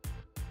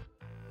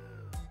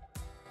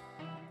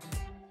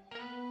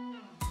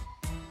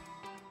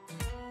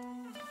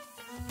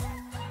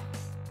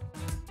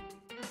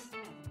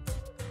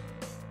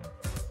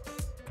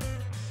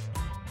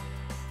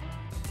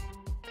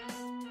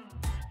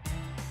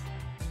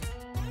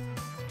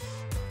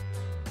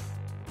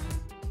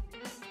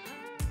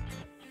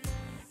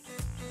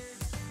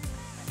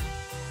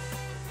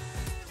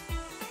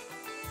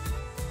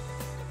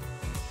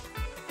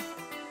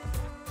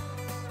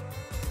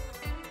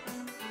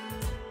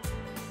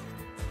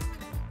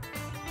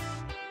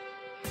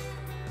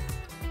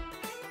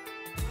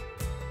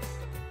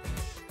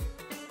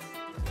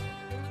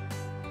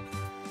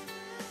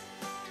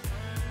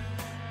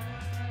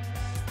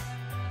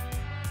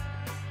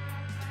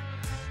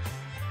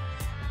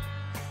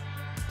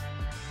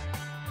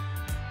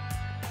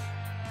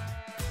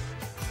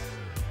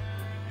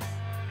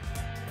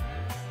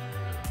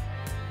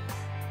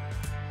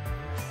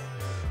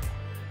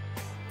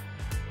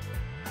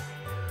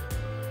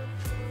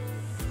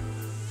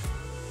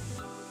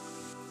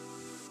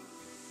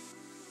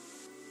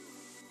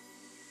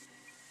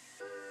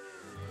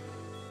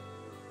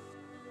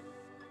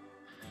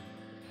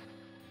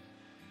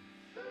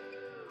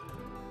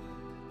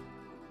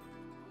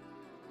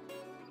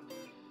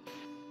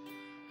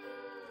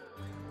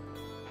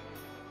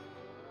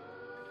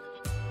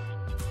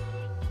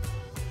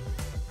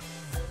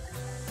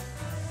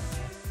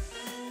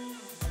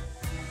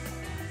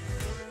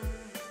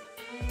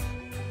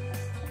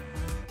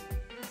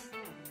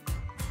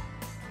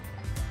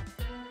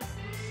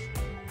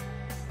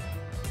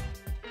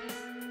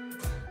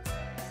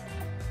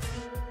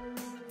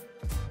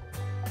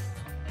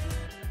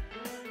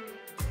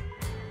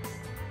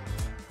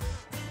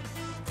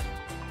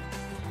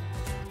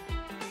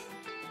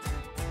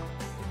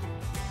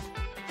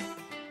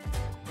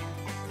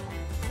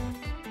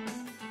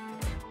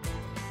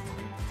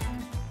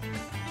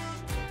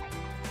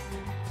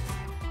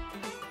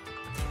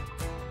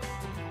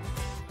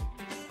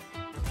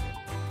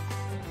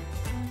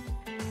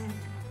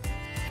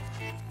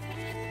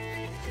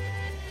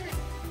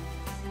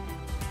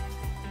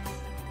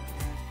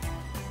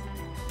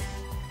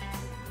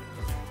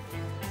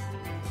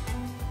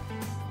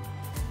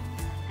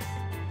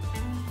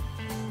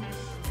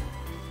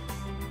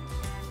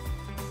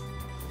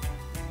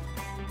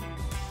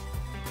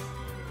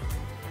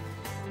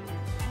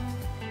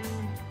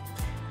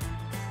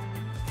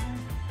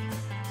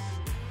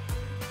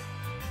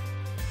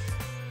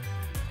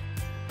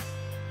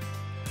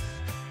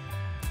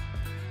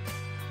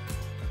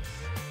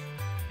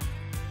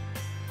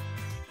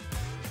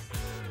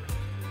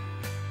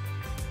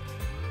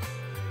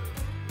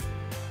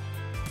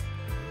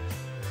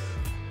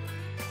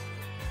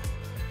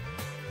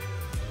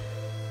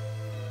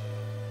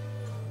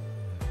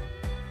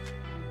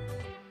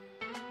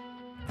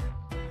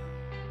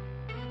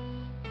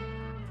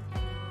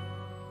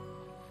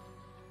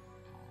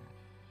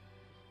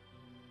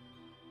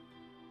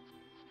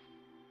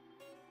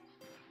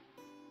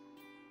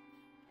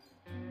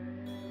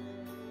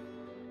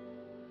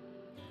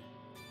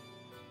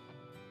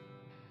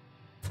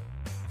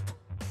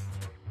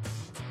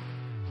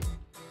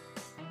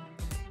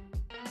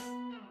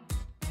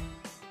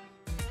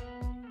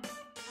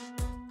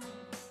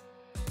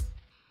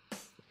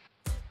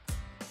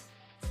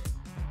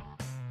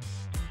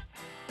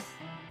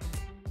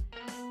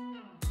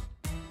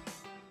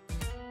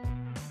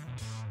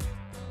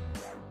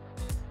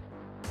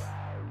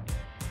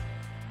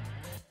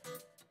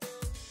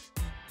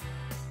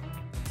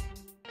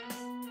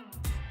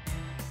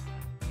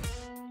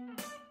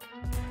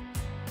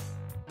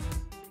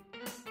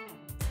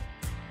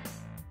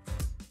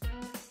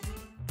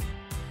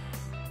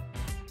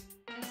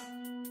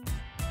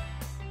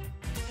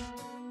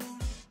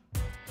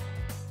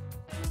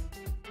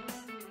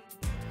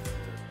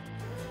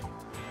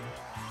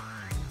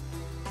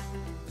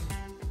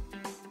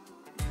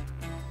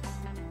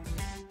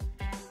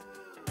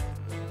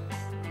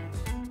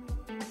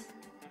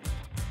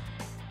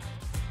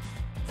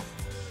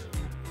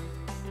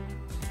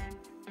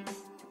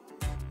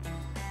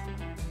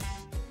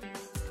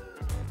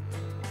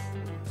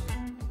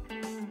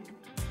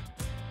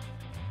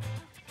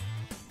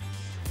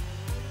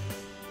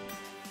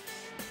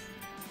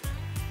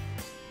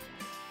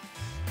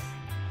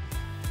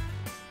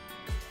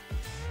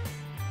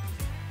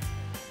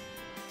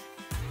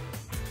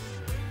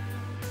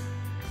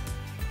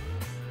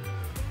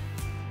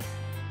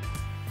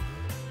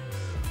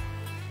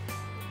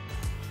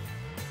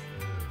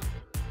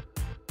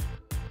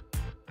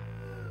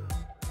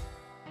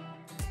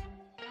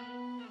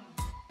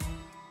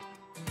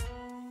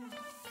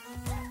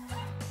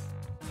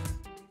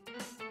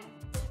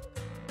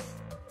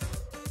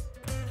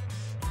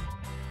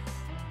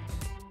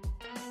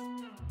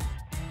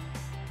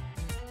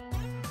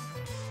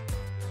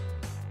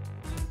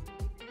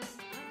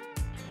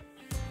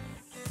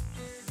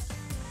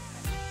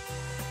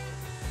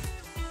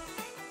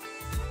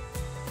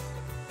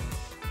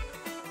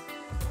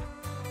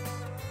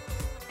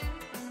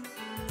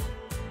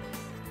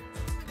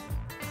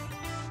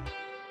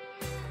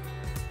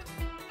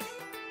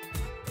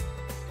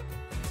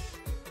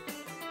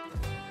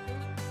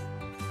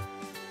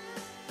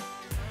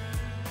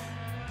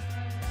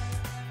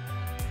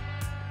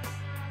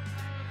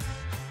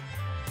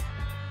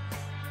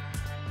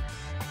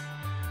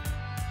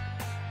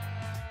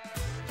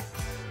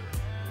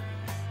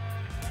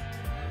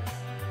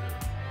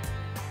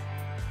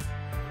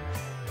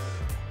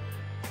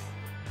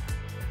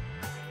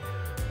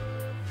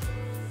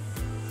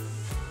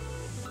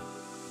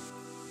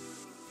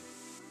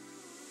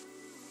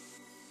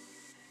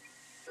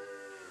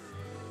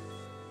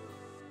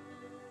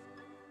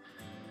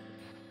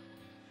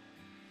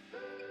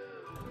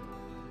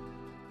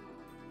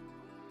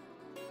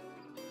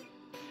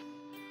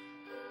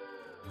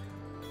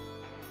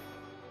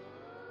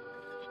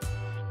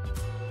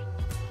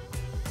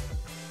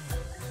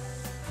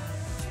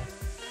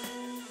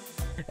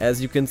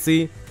 As you can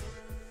see,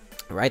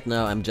 right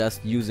now I'm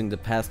just using the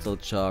pastel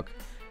chalk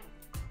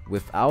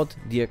without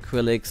the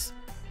acrylics,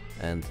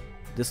 and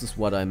this is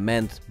what I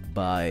meant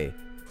by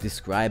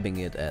describing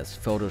it as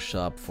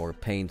Photoshop for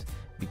paint,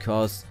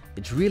 because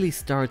it really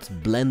starts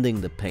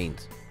blending the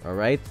paint,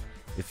 alright?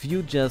 If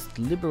you just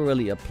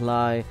liberally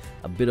apply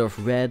a bit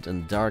of red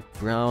and dark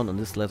brown on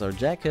this leather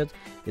jacket,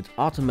 it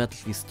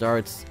automatically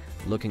starts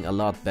looking a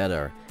lot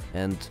better,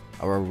 and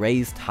our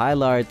raised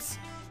highlights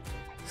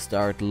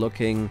start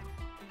looking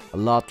a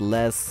lot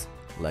less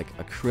like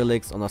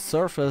acrylics on a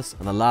surface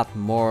and a lot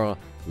more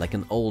like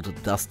an old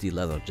dusty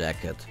leather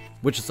jacket,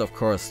 which is of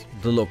course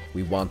the look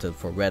we wanted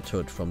for Red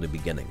Hood from the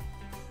beginning.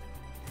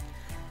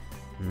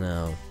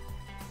 Now,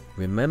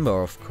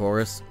 remember of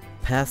course,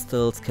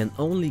 pastels can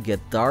only get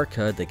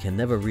darker, they can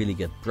never really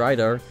get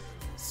brighter,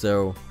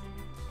 so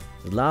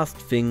the last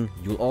thing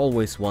you'll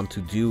always want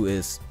to do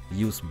is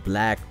use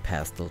black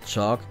pastel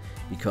chalk,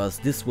 because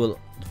this will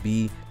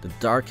be the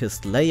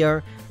darkest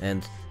layer,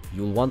 and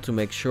you'll want to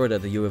make sure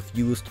that you have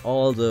used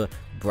all the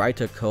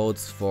brighter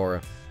coats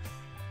for,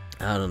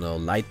 I don't know,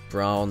 light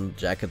brown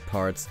jacket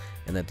parts,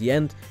 and at the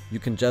end you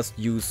can just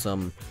use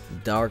some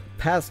dark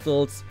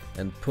pastels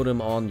and put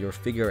them on your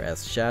figure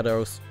as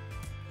shadows.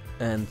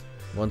 And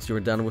once you're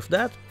done with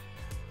that,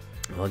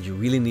 what you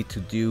really need to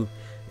do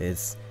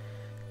is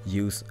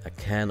use a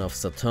can of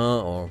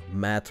satin or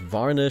matte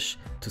varnish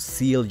to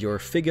seal your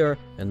figure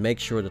and make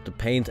sure that the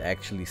paint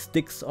actually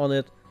sticks on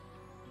it.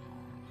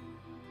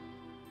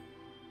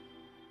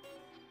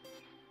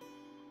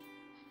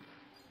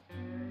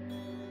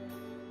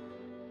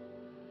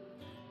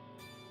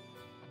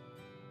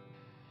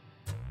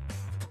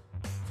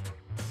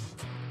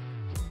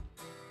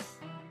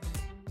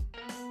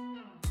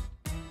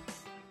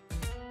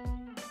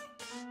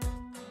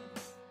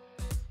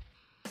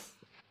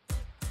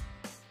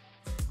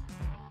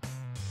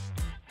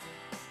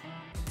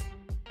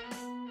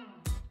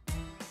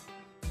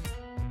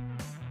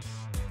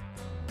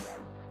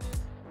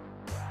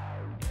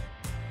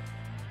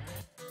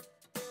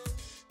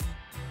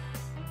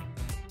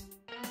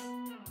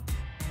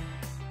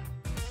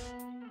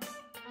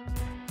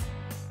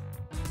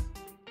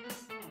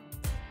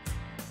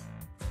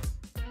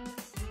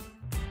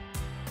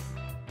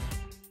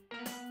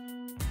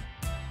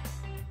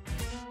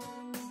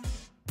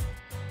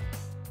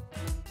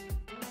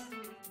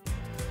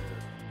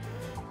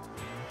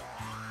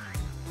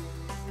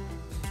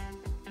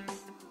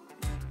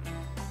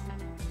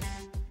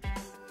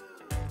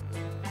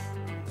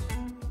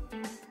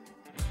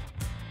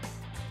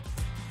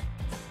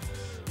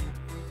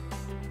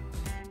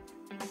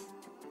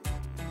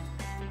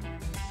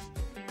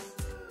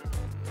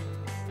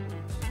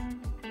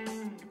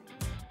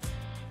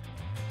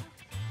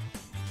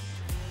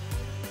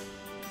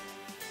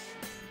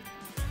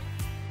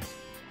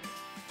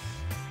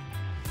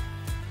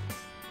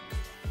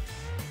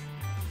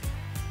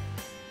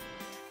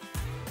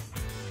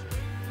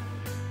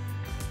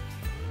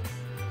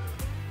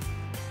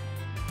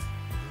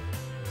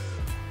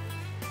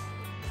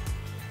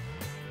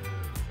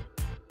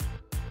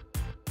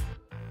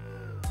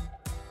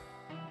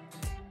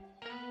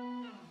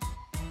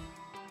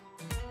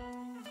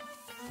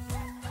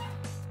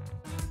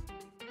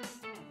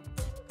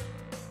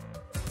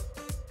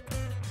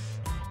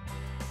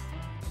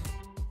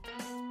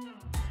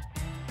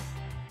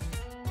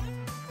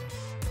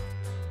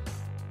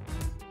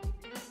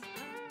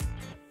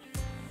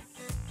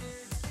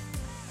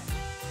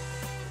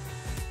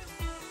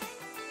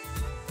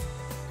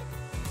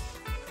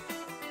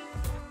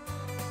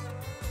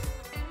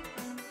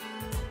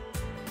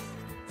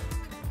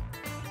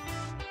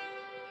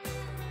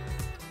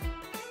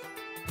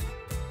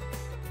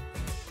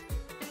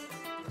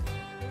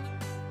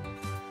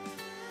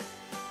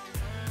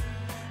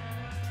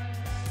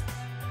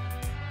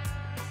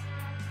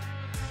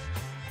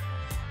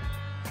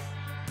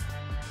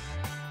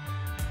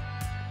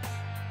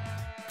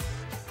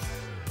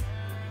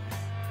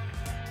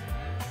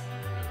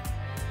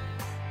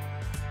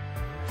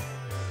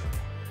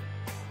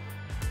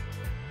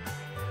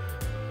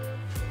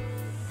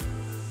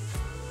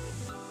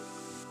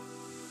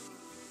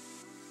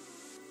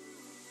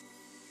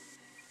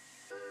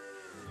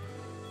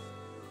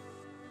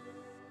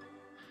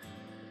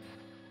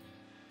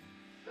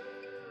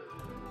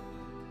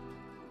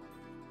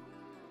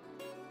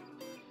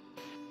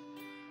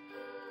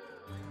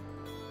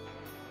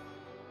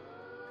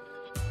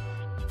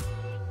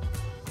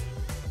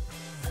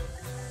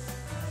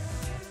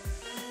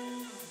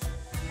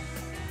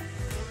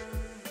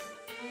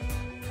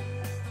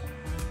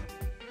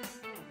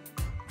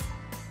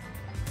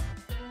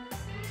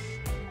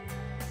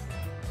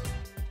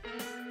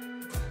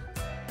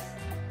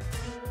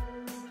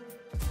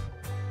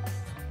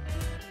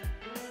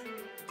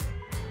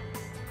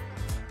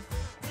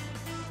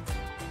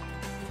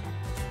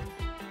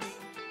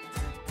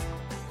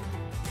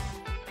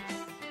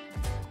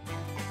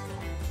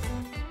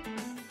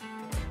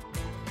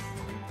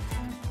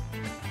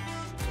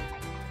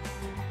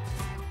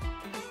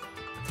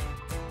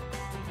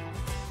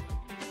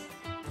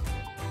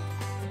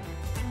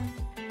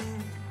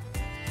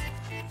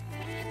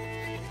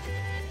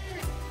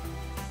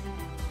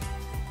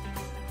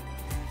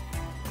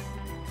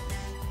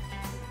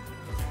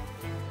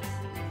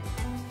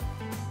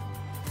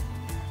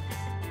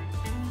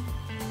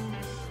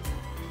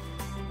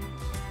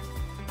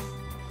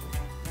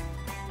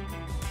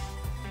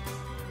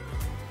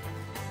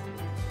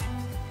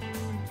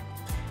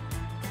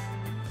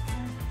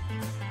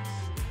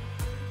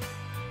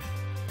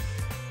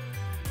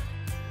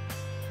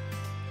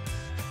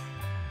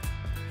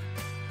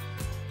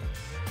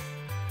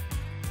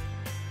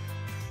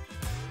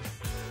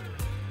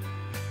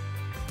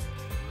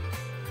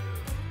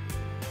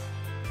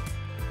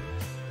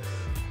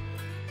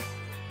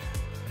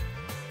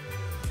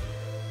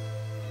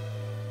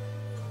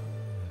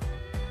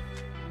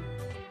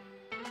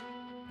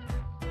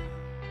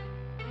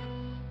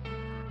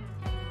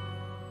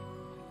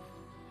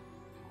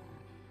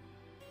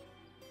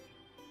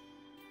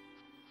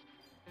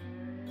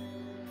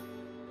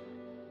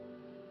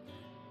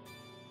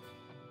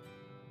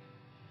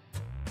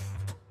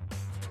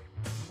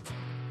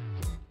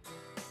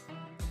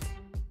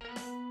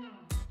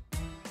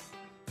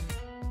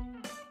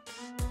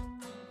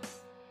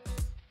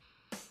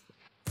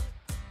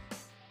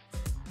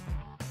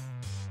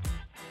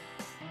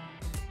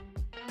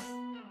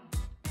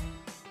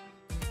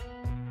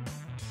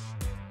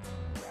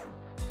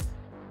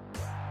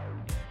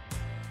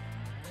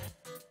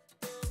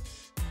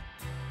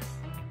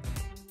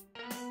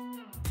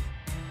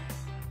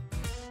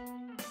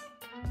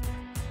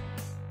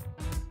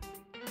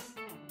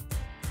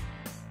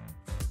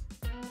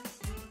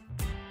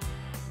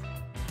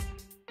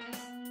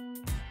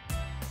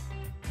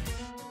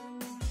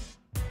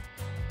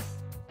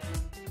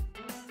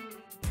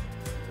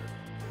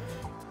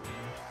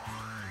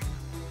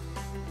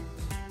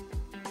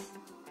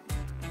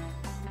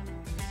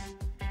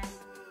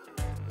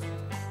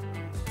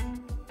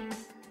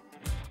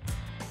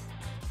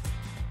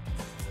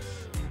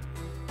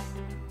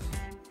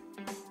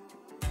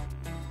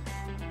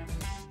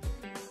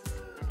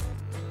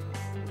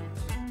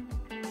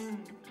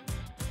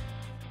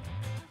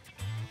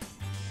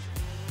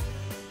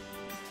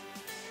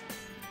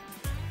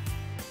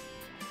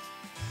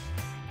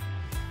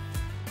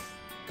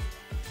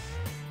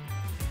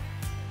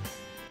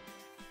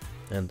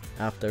 And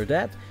after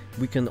that,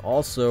 we can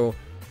also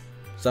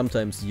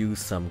sometimes use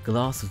some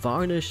gloss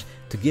varnish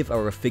to give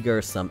our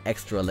figure some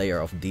extra layer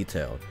of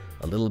detail.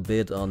 A little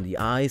bit on the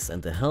eyes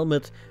and the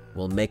helmet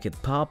will make it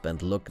pop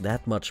and look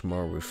that much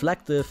more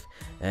reflective,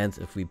 and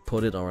if we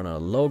put it on our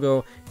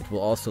logo, it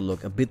will also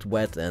look a bit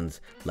wet and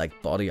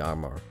like body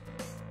armor.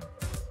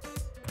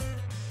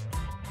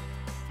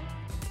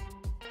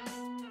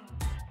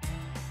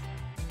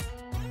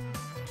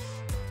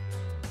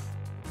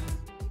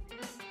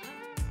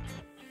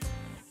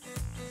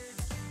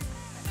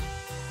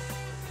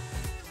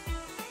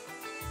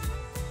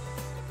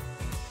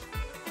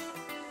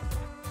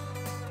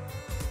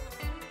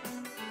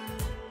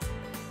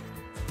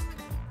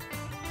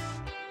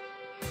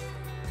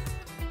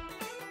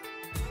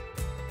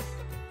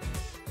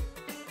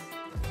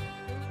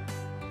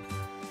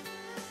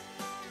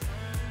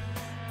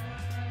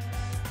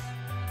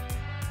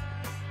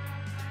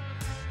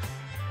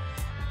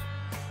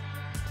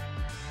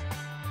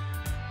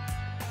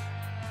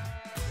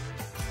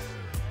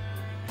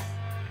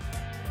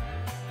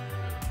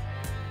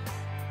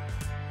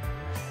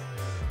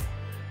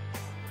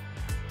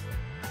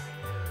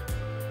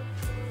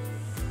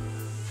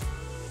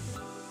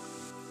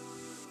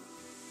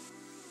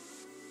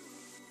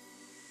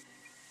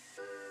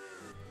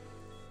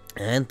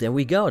 And there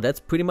we go, that's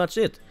pretty much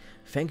it.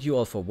 Thank you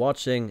all for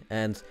watching,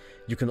 and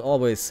you can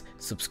always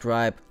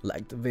subscribe,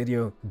 like the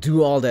video,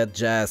 do all that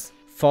jazz.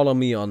 Follow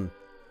me on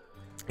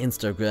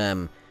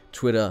Instagram,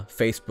 Twitter,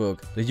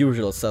 Facebook, the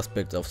usual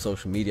suspect of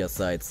social media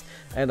sites.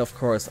 And of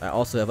course, I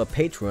also have a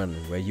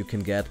Patreon where you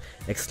can get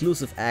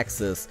exclusive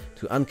access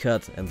to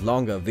uncut and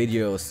longer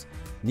videos,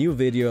 new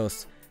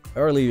videos,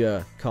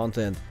 earlier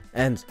content.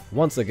 And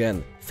once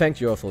again,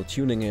 thank you all for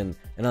tuning in,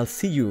 and I'll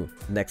see you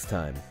next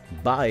time.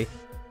 Bye!